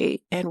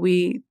communicate and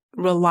we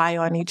rely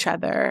on each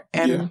other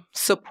and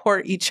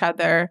support each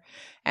other,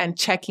 and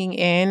checking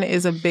in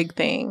is a big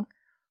thing.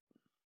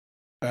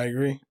 I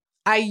agree.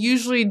 I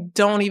usually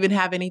don't even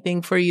have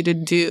anything for you to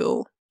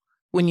do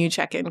when you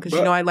check in because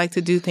I like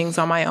to do things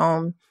on my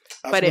own.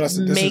 But it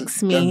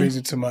makes me... That brings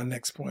me to my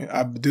next point.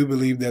 I do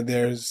believe that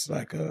there's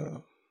like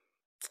a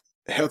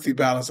healthy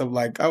balance of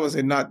like, I would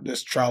say not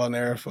just trial and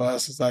error for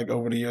us. It's like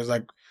over the years,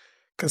 like,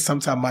 because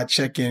sometimes my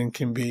check-in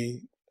can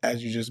be,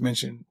 as you just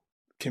mentioned,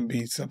 can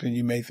be something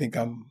you may think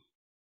I'm,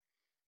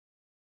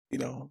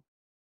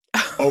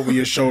 over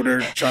your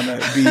shoulder trying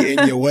to be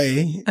in your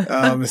way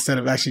instead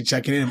of actually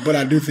checking in. But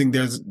I do think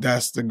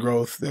that's the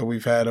growth that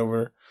we've had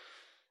over,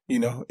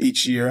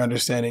 each year,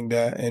 understanding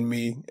that and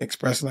me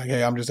expressing like,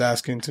 hey, I'm just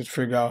asking to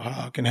figure out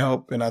how I can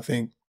help. And I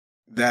think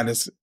that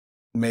has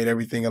made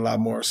everything a lot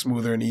more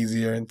smoother and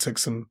easier and took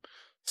some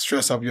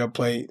stress off your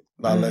plate,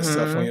 a lot less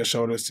stuff on your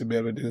shoulders to be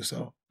able to do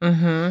so.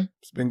 Mm-hmm.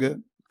 It's been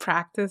good.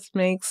 Practice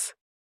makes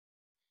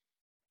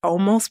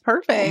almost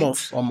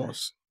perfect.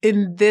 Almost.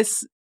 In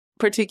this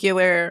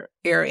particular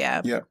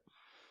area. Yeah.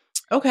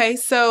 Okay,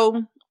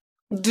 so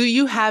Do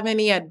you have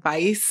any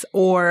advice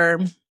or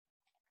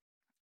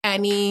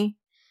anything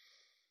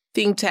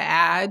to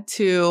add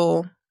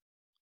to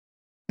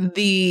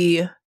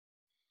the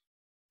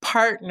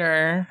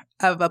partner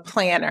of a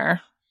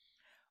planner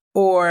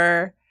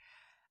or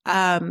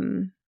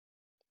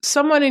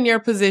someone in your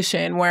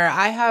position where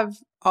I have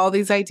all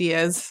these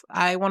ideas,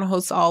 I want to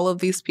host all of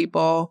these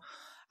people,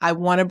 I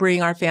want to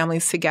bring our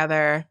families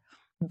together,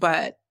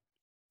 but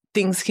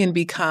things can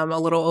become a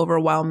little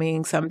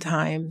overwhelming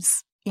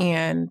sometimes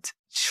and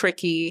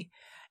tricky,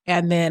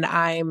 and then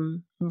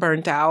I'm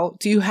burnt out.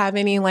 Do you have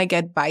any like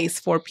advice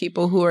for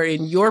people who are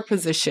in your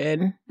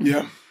position?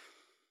 Yeah.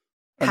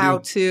 How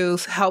to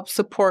help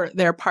support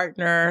their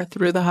partner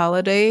through the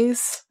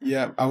holidays?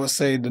 Yeah, I would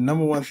say the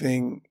number one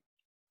thing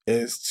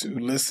is to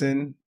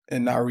listen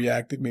and not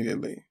react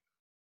immediately.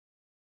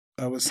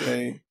 I would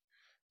say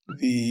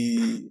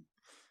the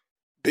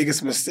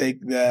biggest mistake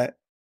that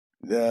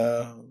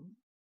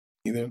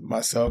either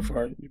myself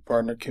or your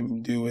partner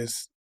can do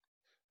is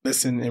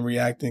listen and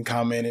react and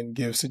comment and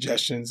give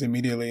suggestions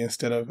immediately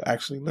instead of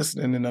actually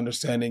listening and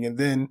understanding, and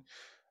then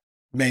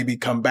maybe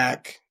come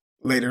back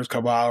later, a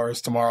couple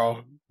hours,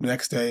 tomorrow,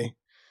 next day,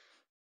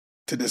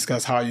 to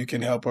discuss how you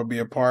can help or be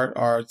a part,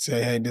 or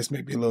say, hey, this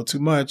may be a little too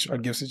much, or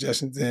give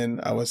suggestions. Then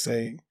I would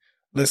say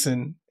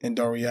listen and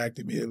don't react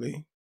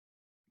immediately.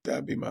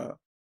 That'd be my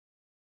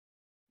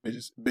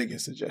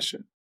biggest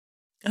suggestion.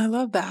 I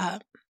love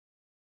that.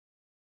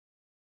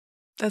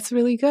 That's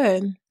really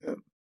good. Yeah.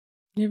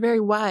 You're very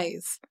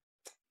wise.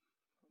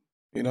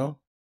 You know?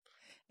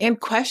 And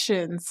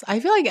questions. I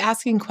feel like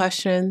asking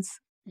questions,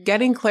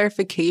 getting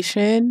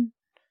clarification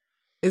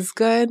is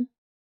good.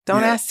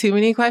 Don't ask too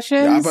many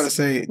questions. Yeah, I'm about to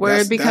say where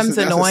it becomes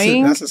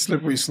annoying. That's a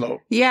slippery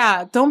slope.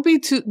 Yeah, don't be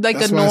too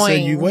that's annoying. Why I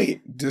say you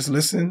wait. Just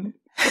listen.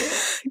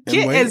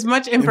 Get as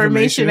much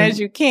information as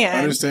you can.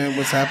 Understand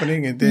what's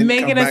happening, and then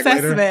make an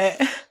assessment.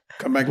 Later.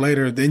 Come back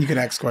later, then you can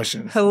ask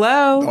questions.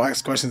 Hello. Don't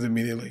ask questions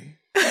immediately.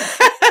 It's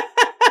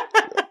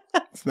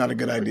not a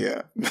good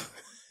idea.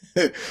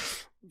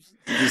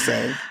 Just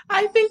saying.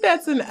 I think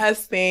that's an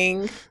us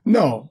thing.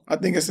 No, I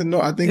think it's a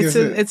no. I think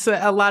it's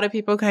a lot of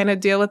people kind of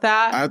deal with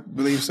that. I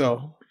believe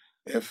so.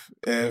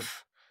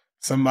 If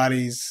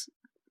somebody's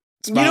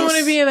spouse, you don't want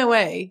to be in the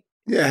way.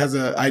 Yeah, has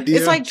an idea.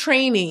 It's like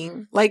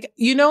training. Like,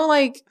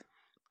 like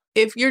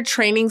if you're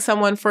training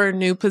someone for a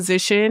new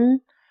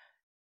position,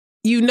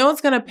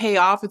 it's going to pay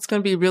off. It's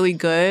going to be really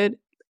good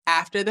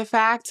after the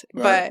fact.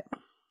 Right. But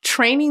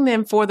training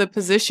them for the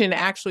position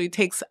actually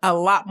takes a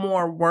lot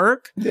more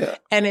work. Yeah.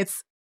 And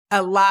it's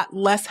a lot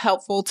less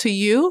helpful to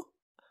you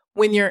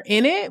when you're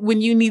in it.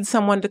 When you need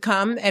someone to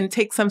come and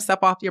take some stuff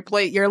off your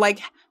plate, you're like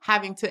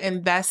having to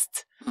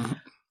invest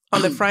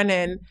on the front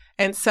end.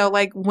 And so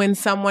like when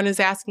someone is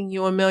asking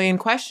you a million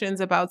questions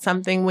about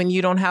something when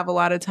you don't have a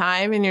lot of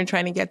time and you're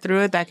trying to get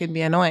through it, that can be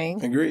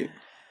annoying. Agreed.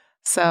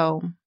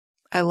 So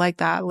I like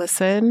that.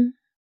 Listen.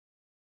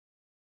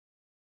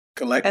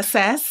 Collect.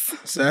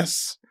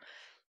 Assess.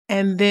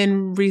 And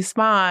then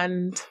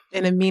respond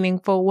in a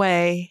meaningful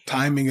way.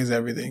 Timing is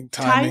everything.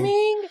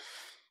 Timing?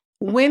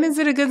 When is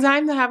it a good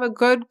time to have a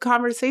good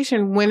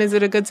conversation? When is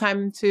it a good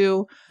time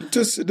to... It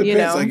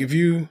depends. Like if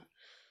you...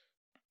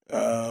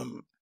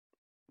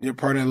 Your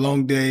partner,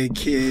 long day,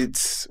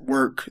 kids,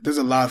 work. There's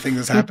a lot of things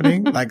that's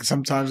happening. Like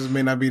sometimes it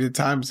may not be the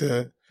time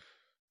to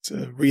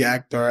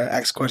react or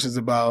ask questions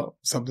about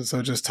something.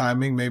 So just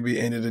timing, maybe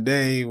end of the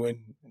day when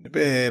in the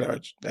bed or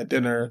at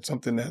dinner,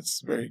 something that's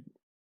very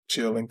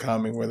chill and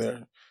calming where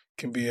there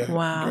can be a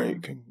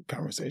great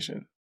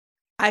conversation.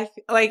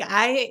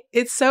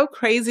 It's so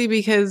crazy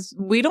because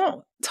we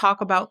don't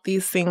talk about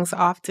these things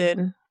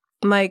often,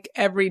 like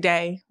every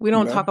day. We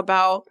don't talk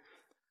about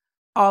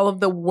all of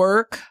the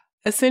work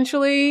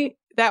essentially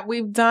that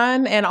we've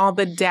done and all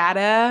the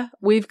data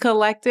we've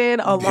collected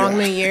along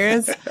the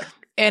years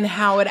and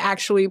how it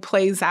actually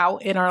plays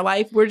out in our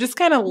life. We're just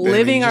kind of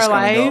living our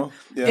life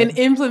and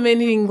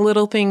implementing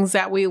little things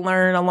that we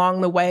learn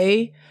along the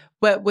way,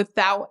 but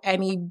without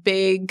any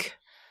big,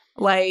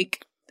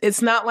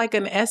 it's not like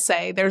an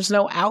essay. There's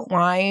no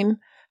outline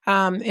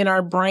in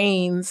our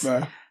brains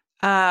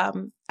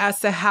as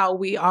to how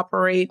we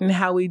operate and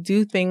how we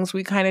do things.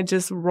 We kind of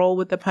just roll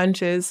with the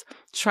punches,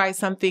 try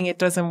something, it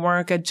doesn't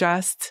work,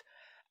 adjust,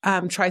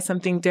 try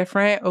something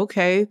different.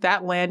 Okay,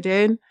 that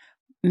landed.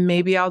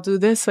 Maybe I'll do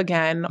this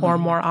again or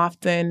more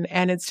often.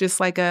 And it's just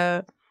like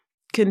a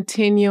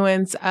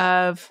continuance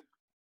of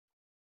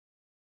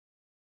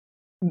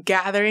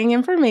gathering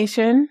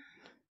information,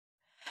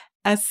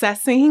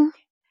 assessing,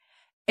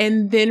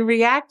 and then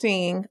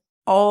reacting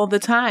all the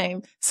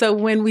time. So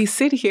when we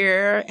sit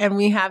here and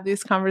we have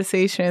these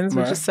conversations,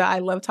 which is so, I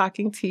love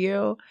talking to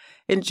you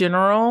in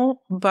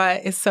general,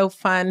 but it's so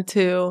fun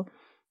to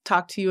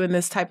talk to you in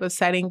this type of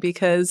setting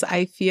because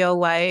I feel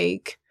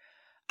like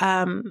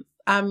I'm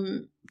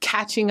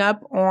catching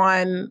up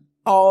on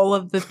all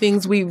of the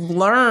things we've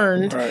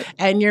learned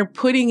and you're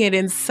putting it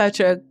in such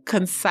a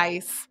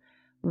concise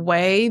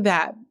way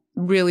that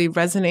really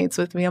resonates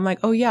with me. I'm like,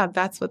 oh yeah,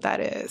 that's what that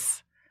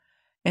is.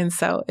 And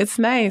so it's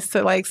nice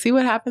to like see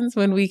what happens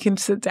when we can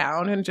sit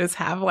down and just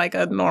have like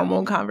a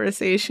normal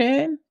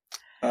conversation.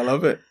 I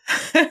love it.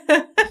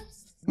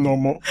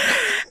 Normal.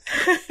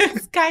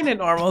 It's kind of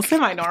normal,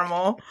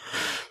 semi-normal.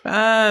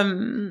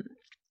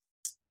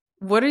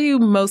 What are you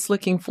most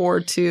looking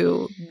forward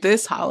to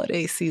this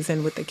holiday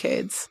season with the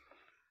kids?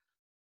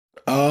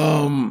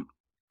 I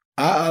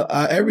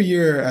every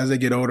year as they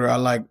get older, I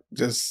like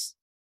just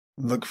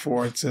look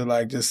forward to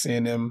like just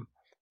seeing them,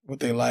 what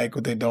they like,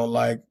 what they don't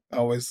like. I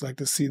always like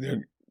to see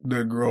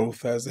their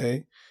growth as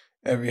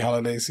every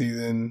holiday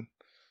season,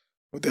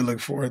 what they look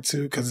forward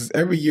to, because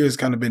every year has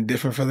kind of been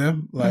different for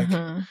them, like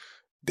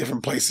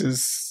different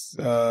places.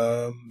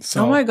 So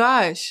oh my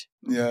gosh,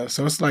 yeah,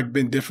 so it's like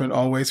been different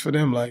always for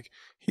them, like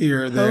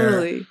here,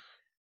 totally. there,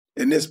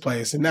 in this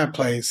place, in that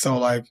place. So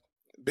like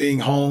being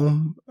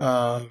home,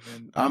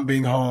 and I'm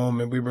being home,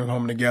 and we bring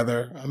home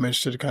together. I'm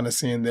interested in kind of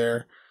seeing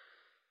their,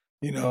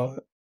 you know,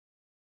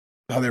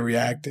 how they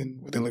react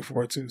and what they look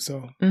forward to.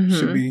 So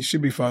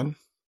should be fun.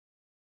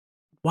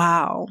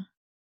 Wow.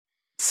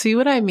 See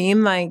what I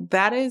mean? Like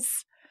that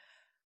is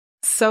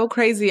so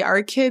crazy.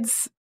 Our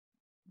kids,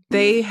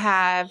 they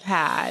have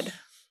had,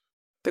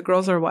 the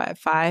girls are what,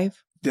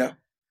 5? Yeah.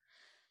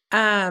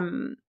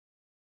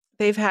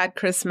 They've had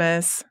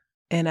Christmas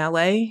in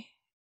LA,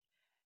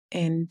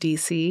 in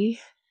DC,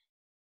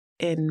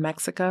 in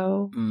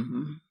Mexico,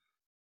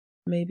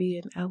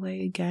 maybe in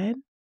LA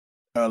again.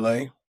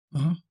 LA.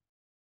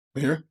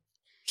 Here.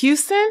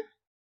 Houston?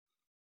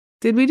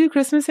 Did we do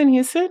Christmas in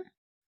Houston?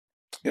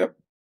 Yep.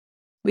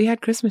 We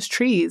had Christmas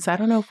trees. I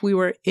don't know if we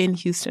were in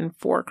Houston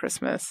for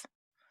Christmas.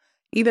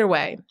 Either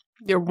way,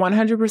 you're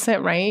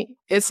 100% right.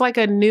 It's like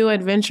a new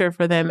adventure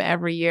for them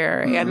every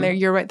year. And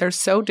you're right. They're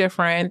so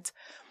different.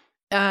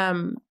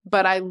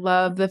 But I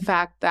love the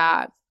fact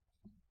that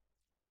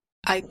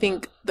I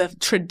think the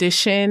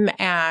tradition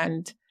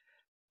and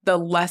the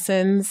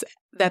lessons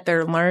that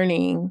they're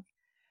learning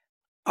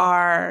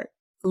are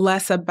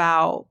less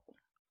about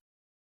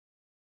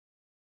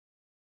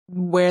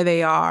where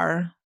they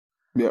are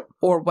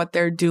or what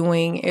they're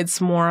doing. It's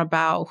more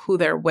about who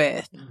they're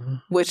with,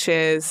 which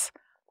is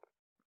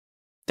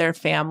their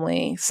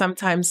family.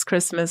 Sometimes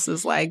Christmas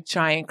is like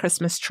giant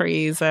Christmas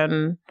trees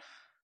and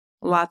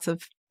lots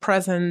of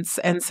presents.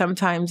 And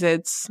sometimes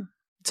it's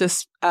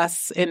just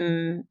us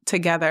in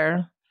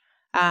together,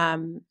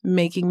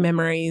 making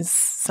memories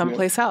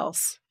someplace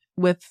else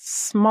with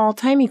small,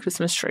 tiny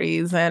Christmas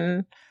trees.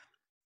 And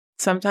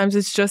sometimes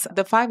it's just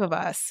the 5 of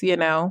us, you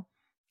know?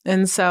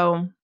 And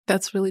so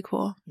that's really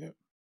cool. Yep.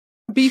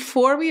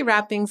 Before we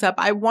wrap things up,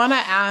 I want to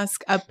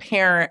ask a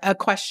parent a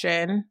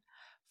question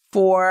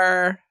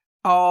for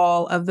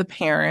all of the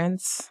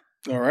parents.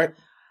 All right.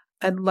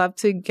 I'd love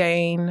to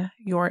gain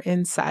your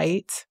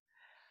insight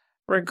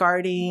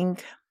regarding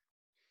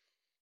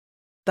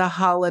the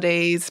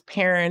holidays,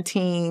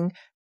 parenting,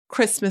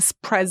 Christmas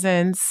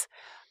presents,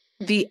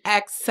 the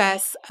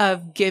excess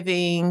of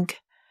giving,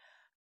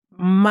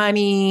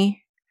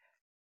 money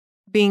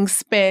being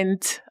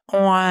spent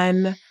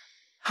on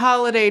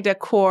holiday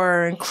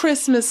decor and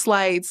Christmas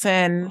lights,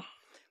 and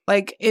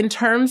like in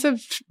terms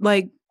of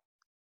like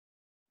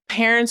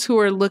parents who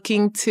are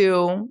looking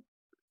to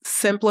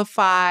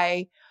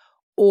simplify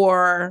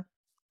or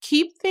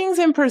keep things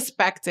in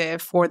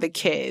perspective for the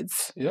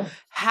kids. Yeah.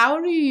 How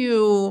do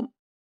you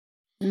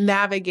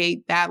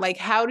navigate that? Like,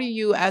 how do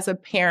you as a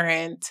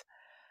parent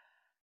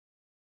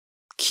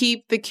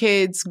keep the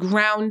kids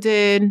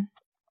grounded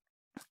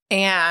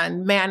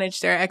and manage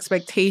their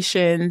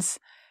expectations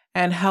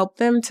and help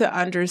them to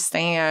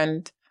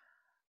understand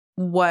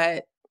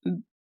what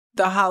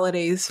the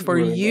holidays for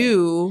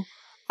you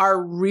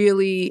are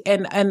really,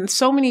 and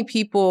so many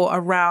people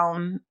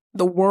around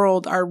the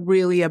world are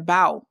really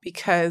about?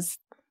 Because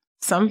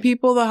some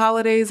people, the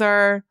holidays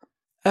are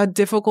a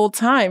difficult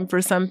time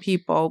for some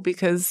people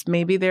because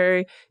maybe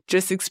they're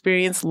just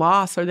experienced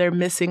loss or they're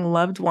missing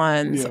loved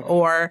ones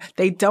or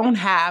they don't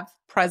have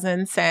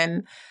presents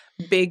and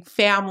big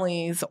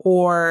families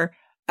or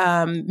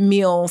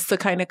meals to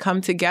kind of come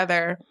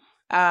together.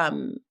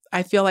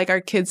 I feel like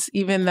our kids,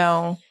 even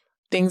though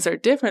things are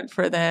different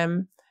for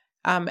them,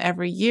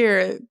 every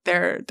year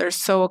they're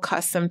so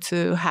accustomed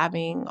to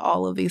having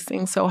all of these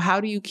things. So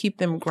how do you keep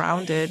them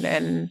grounded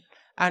and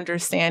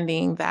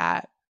understanding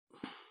that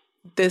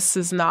this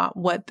is not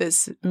what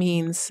this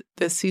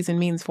season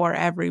means for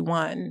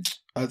everyone?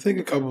 I think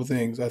a couple of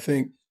things. I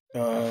think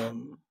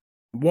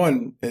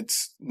one,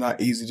 it's not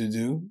easy to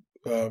do.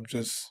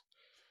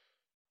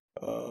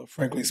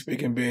 Frankly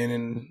speaking, being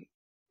in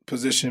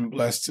position,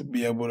 blessed to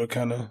be able to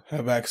kind of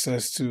have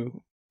access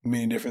to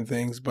many different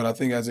things. But I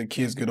think as the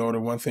kids get older,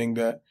 one thing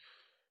that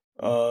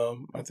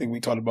I think we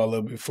talked about a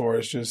little bit before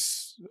is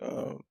just,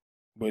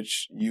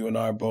 which you and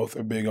I both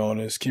are big on,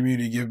 is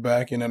community give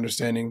back and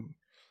understanding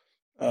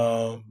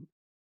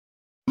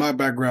my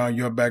background,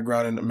 your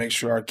background, and to make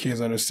sure our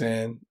kids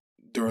understand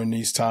during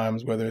these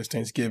times, whether it's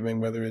Thanksgiving,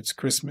 whether it's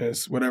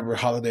Christmas, whatever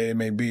holiday it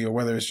may be, or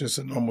whether it's just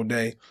a normal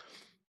day,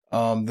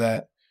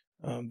 that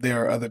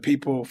there are other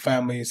people,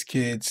 families,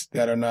 kids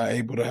that are not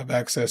able to have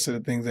access to the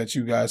things that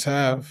you guys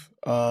have,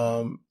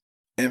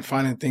 and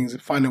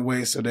finding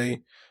ways so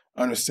they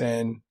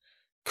understand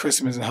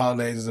Christmas and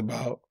holidays is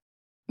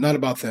not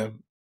about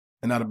them,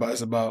 and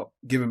it's about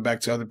giving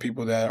back to other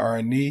people that are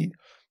in need.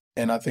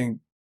 And I think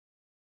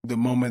the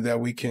moment that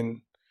we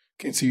can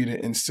continue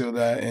to instill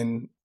that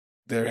in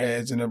their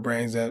heads and their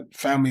brains, that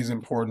family is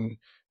important,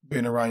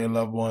 being around your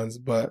loved ones,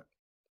 but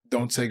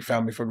don't take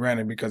family for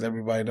granted, because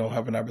everybody don't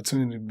have an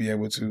opportunity to be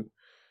able to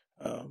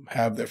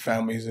have their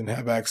families and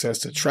have access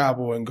to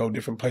travel and go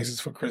different places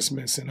for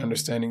Christmas, and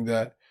understanding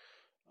that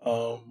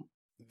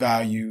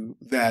value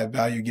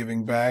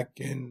giving back.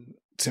 And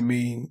to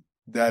me,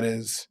 that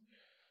is,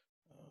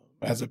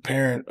 as a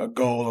parent, a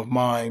goal of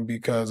mine,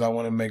 because I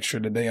want to make sure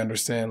that they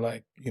understand,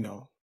 like,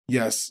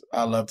 yes,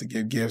 I love to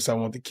give gifts. I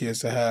want the kids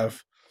to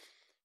have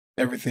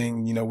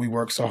everything. We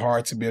work so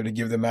hard to be able to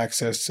give them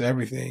access to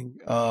everything.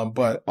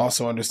 But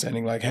also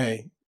understanding, like,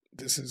 hey,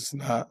 this is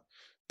not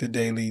the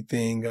daily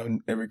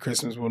thing. Every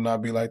Christmas will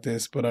not be like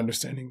this, but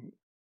understanding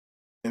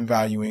and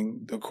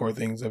valuing the core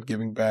things of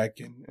giving back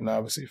and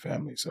obviously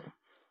family. So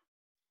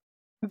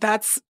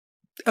that's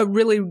a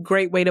really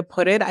great way to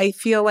put it. I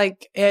feel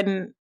like,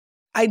 and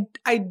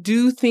I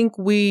do think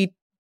we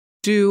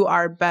do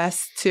our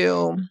best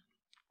to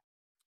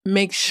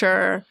make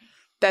sure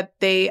that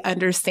they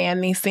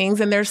understand these things,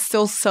 and they're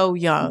still so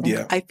young.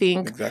 Yeah, I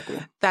think exactly.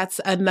 That's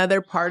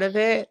another part of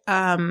it.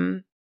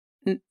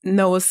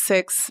 Noah's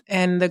 6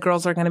 and the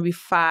girls are going to be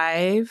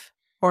 5,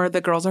 or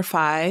the girls are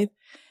 5.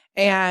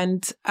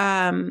 And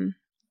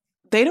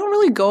they don't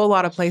really go a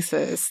lot of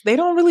places. They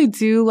don't really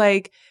do,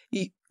 like,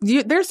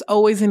 there's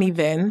always an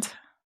event,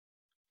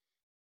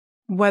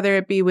 whether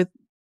it be with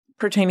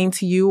pertaining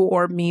to you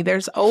or me.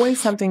 There's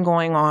always something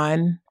going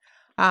on.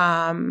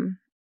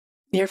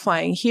 You're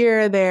flying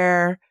here,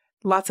 there,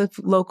 lots of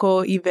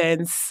local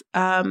events.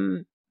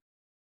 And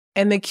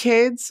the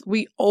kids,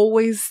 we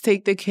always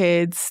take the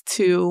kids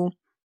to,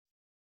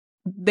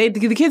 the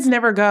kids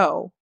never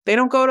go. They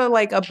don't go to,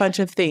 like, a bunch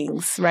of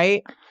things,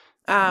 right?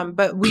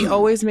 But we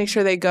always make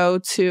sure they go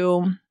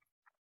to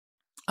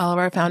all of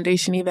our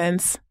foundation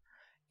events,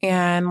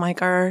 and,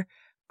 like, our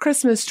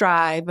Christmas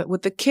drive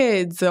with the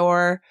kids,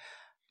 or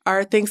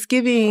our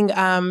Thanksgiving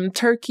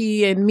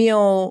turkey and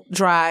meal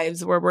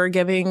drives, where we're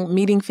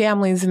meeting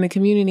families in the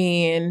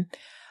community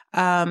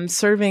and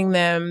serving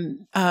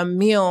them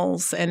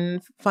meals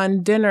and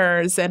fun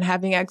dinners, and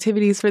having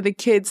activities for the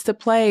kids to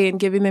play, and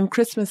giving them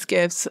Christmas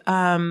gifts,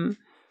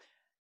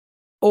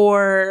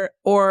 or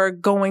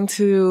going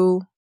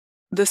to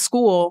the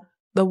school,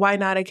 the Why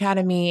Not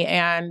Academy,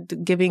 and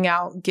giving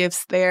out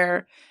gifts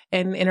there,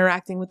 and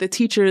interacting with the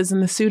teachers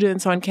and the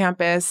students on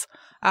campus.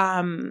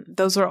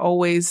 Those are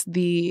always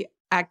the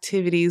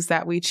activities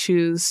that we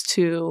choose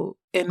to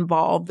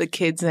involve the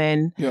kids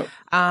in. Yep.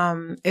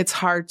 It's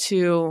hard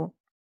to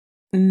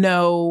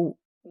know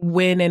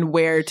when and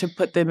where to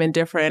put them in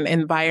different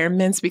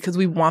environments, because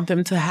we want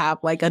them to have,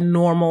 like, a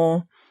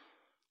normal,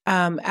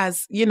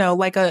 as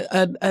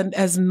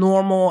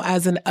normal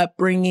as an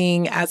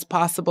upbringing as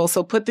possible.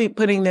 So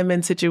putting them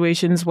in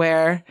situations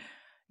where,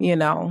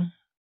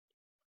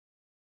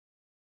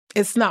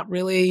 it's not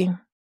really,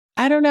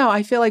 I don't know.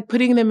 I feel like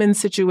putting them in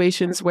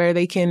situations where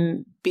they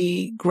can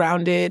be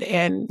grounded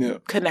and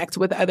connect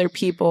with other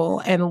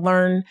people and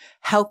learn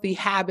healthy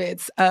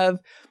habits of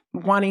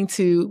wanting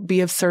to be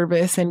of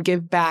service and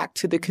give back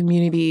to the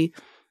community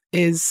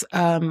is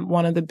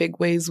one of the big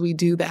ways we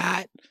do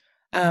that.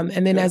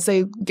 And then as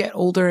they get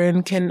older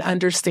and can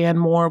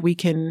understand more, we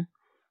can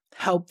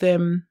help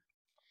them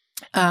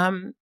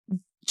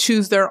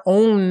choose their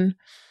own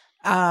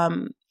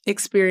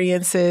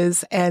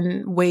experiences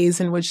and ways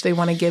in which they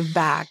want to give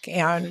back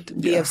and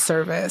be of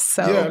service.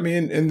 So yeah, I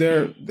mean, and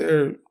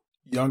they're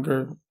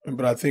younger,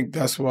 but I think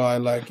that's why,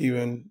 like,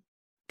 even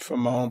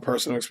from my own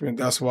personal experience,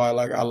 that's why,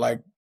 like, I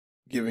like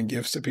giving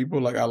gifts to people.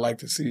 Like, I like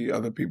to see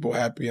other people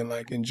happy and,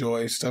 like,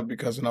 enjoy stuff,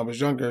 because when I was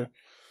younger,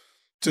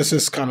 just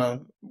as kind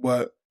of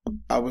what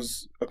I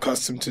was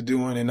accustomed to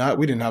doing, and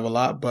we didn't have a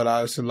lot, but I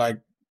used to, like,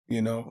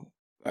 we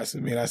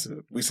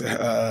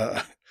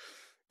said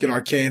get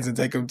our cans and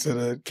take them to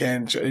the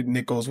can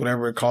nickels,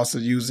 whatever it costs to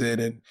use it,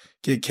 and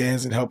get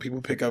cans and help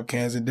people pick up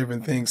cans and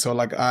different things. So,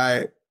 like,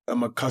 I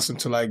am accustomed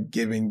to, like,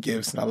 giving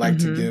gifts, and I like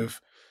to give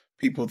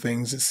people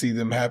things to see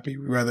them happy,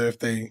 whether if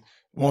they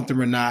want them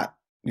or not.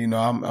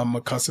 I'm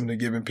accustomed to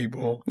giving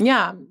people.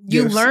 Yeah,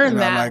 you gifts, learn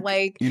that,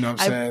 like, you know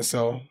what I'm saying?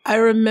 So I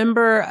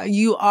remember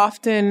you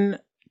often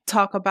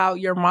talk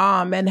about your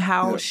mom and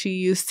how she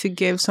used to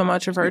give so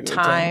much of her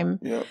time.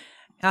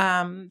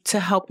 To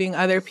helping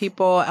other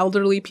people,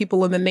 elderly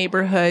people in the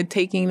neighborhood,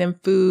 taking them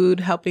food,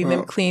 helping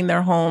them clean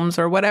their homes,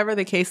 or whatever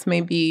the case may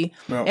be,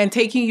 and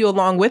taking you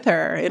along with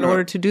her in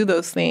order to do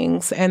those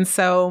things. And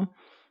so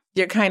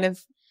you're kind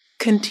of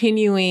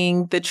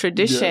continuing the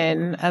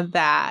tradition of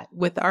that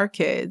with our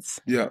kids.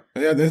 Yeah,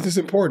 this is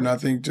important. I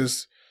think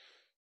just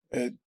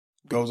it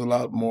goes a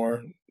lot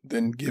more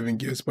than giving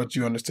gifts, but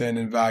you understand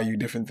and value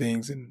different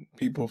things and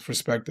people's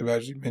perspective,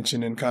 as you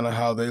mentioned, and kind of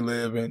how they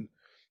live and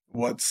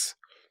what's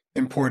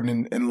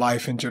important in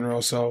life in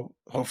general. So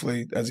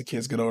hopefully as the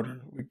kids get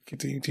older, we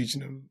continue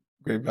teaching them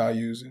great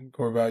values and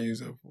core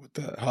values of what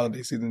the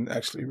holiday season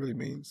actually really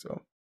means.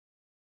 So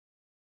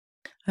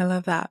I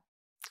love that.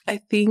 I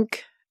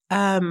think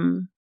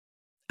I'm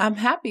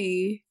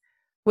happy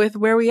with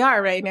where we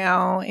are right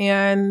now.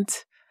 And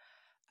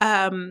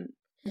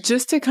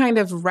just to kind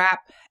of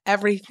wrap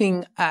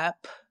everything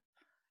up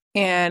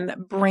and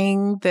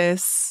bring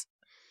this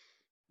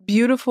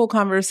beautiful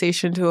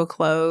conversation to a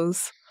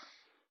close,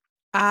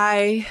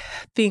 I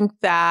think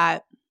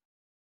that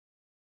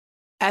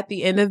at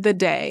the end of the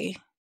day,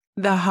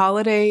 the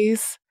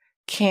holidays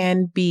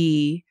can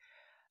be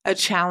a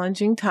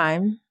challenging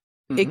time.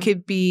 Mm-hmm. It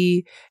could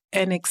be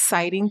an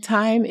exciting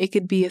time. It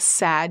could be a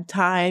sad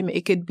time.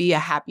 It could be a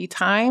happy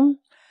time.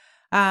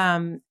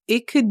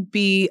 It could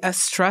be a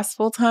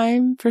stressful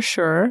time for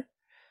sure.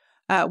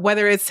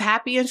 Whether it's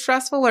happy and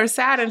stressful or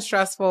sad and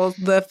stressful,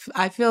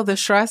 I feel the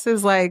stress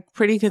is like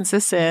pretty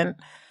consistent.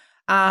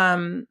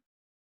 And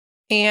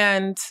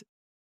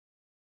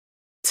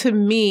to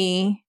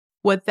me,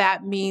 what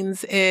that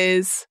means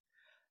is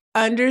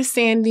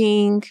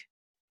understanding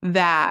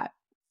that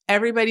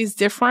everybody's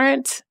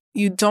different.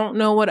 You don't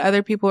know what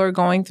other people are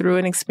going through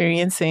and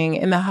experiencing.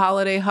 In the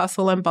holiday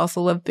hustle and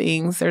bustle of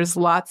things, there's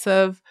lots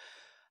of,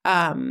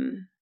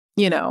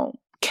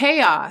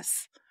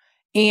 chaos.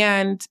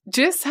 And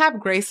just have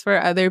grace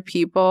for other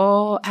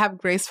people, have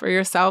grace for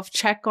yourself,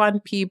 check on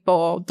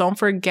people. Don't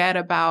forget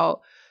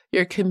about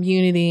your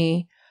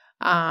community.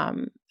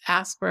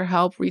 Ask for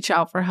help, reach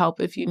out for help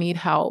if you need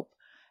help.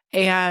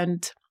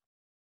 And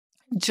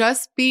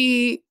just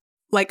be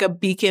like a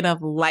beacon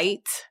of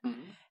light.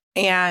 Mm-hmm.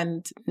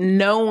 And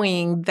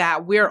knowing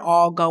that we're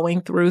all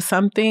going through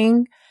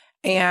something,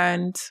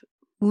 and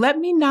let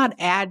me not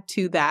add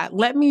to that.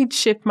 Let me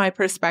shift my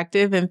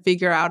perspective and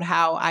figure out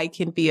how I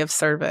can be of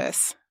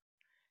service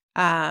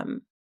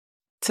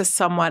to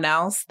someone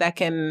else that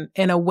can,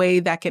 in a way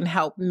that can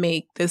help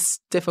make this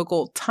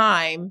difficult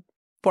time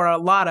for a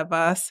lot of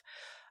us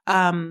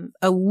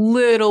a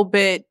little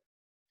bit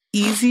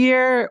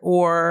easier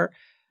or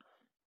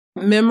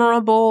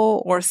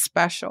memorable or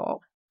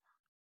special.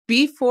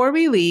 Before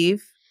we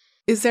leave,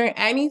 is there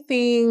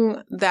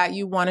anything that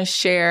you want to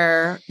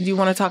share? Do you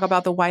want to talk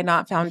about the Why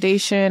Not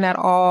Foundation at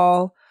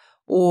all,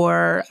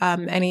 or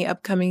any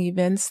upcoming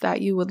events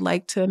that you would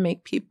like to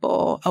make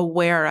people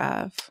aware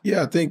of?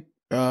 Yeah, I think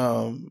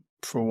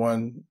for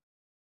one,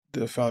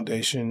 the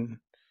foundation,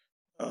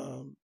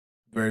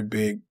 very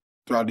big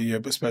throughout the year,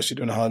 but especially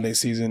during the holiday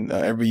season,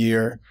 every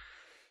year.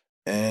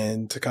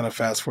 And to kind of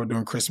fast forward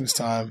during Christmas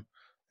time,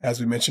 as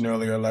we mentioned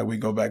earlier, like we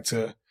go back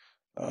to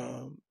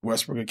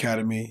Westbrook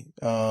Academy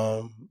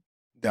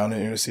down in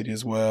the inner city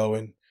as well,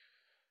 and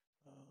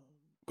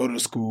go to the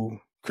school,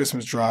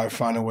 Christmas drive,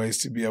 finding ways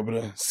to be able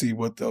to see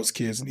what those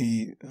kids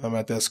need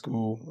at that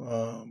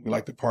school. We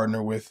like to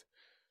partner with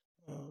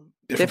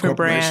different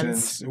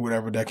corporations, brands,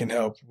 whatever that can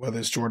help, whether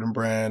it's Jordan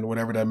brand,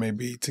 whatever that may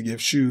be, to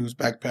give shoes,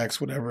 backpacks,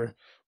 whatever,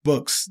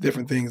 books,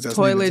 different things. That's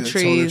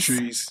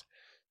toiletries,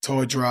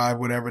 toy drive,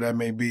 whatever that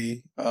may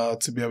be,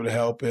 to be able to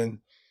help. And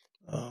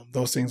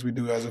those things we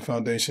do as a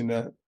foundation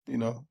that,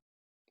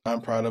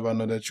 I'm proud of. I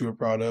know that you are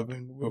proud of,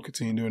 and we'll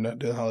continue doing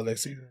that the holiday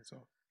season.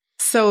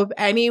 So if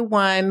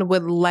anyone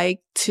would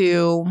like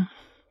to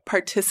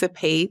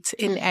participate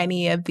in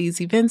any of these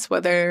events,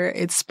 whether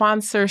it's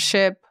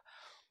sponsorship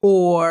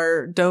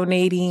or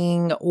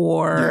donating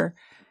or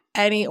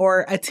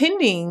or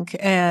attending,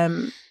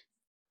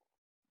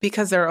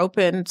 because they're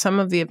open, some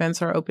of the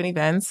events are open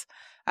events,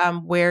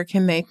 where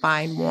can they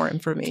find more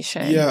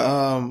information? Yeah,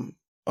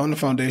 on the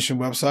foundation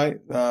website,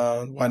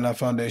 Why Not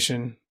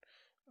Foundation.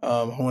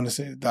 I want to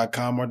say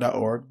 .com or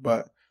 .org,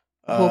 but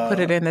we'll put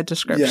it in the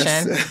description.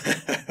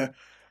 Yes.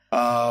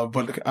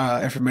 But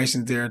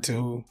information's there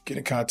to get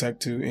in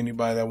contact to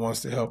anybody that wants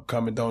to help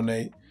come and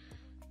donate,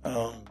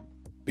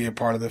 be a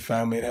part of the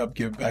family and help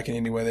give back in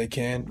any way they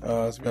can.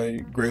 It's very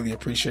greatly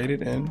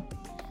appreciated. And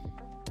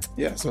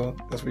so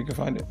that's where you can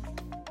find it.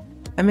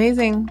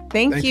 Amazing.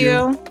 Thank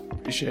you.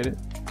 Appreciate it.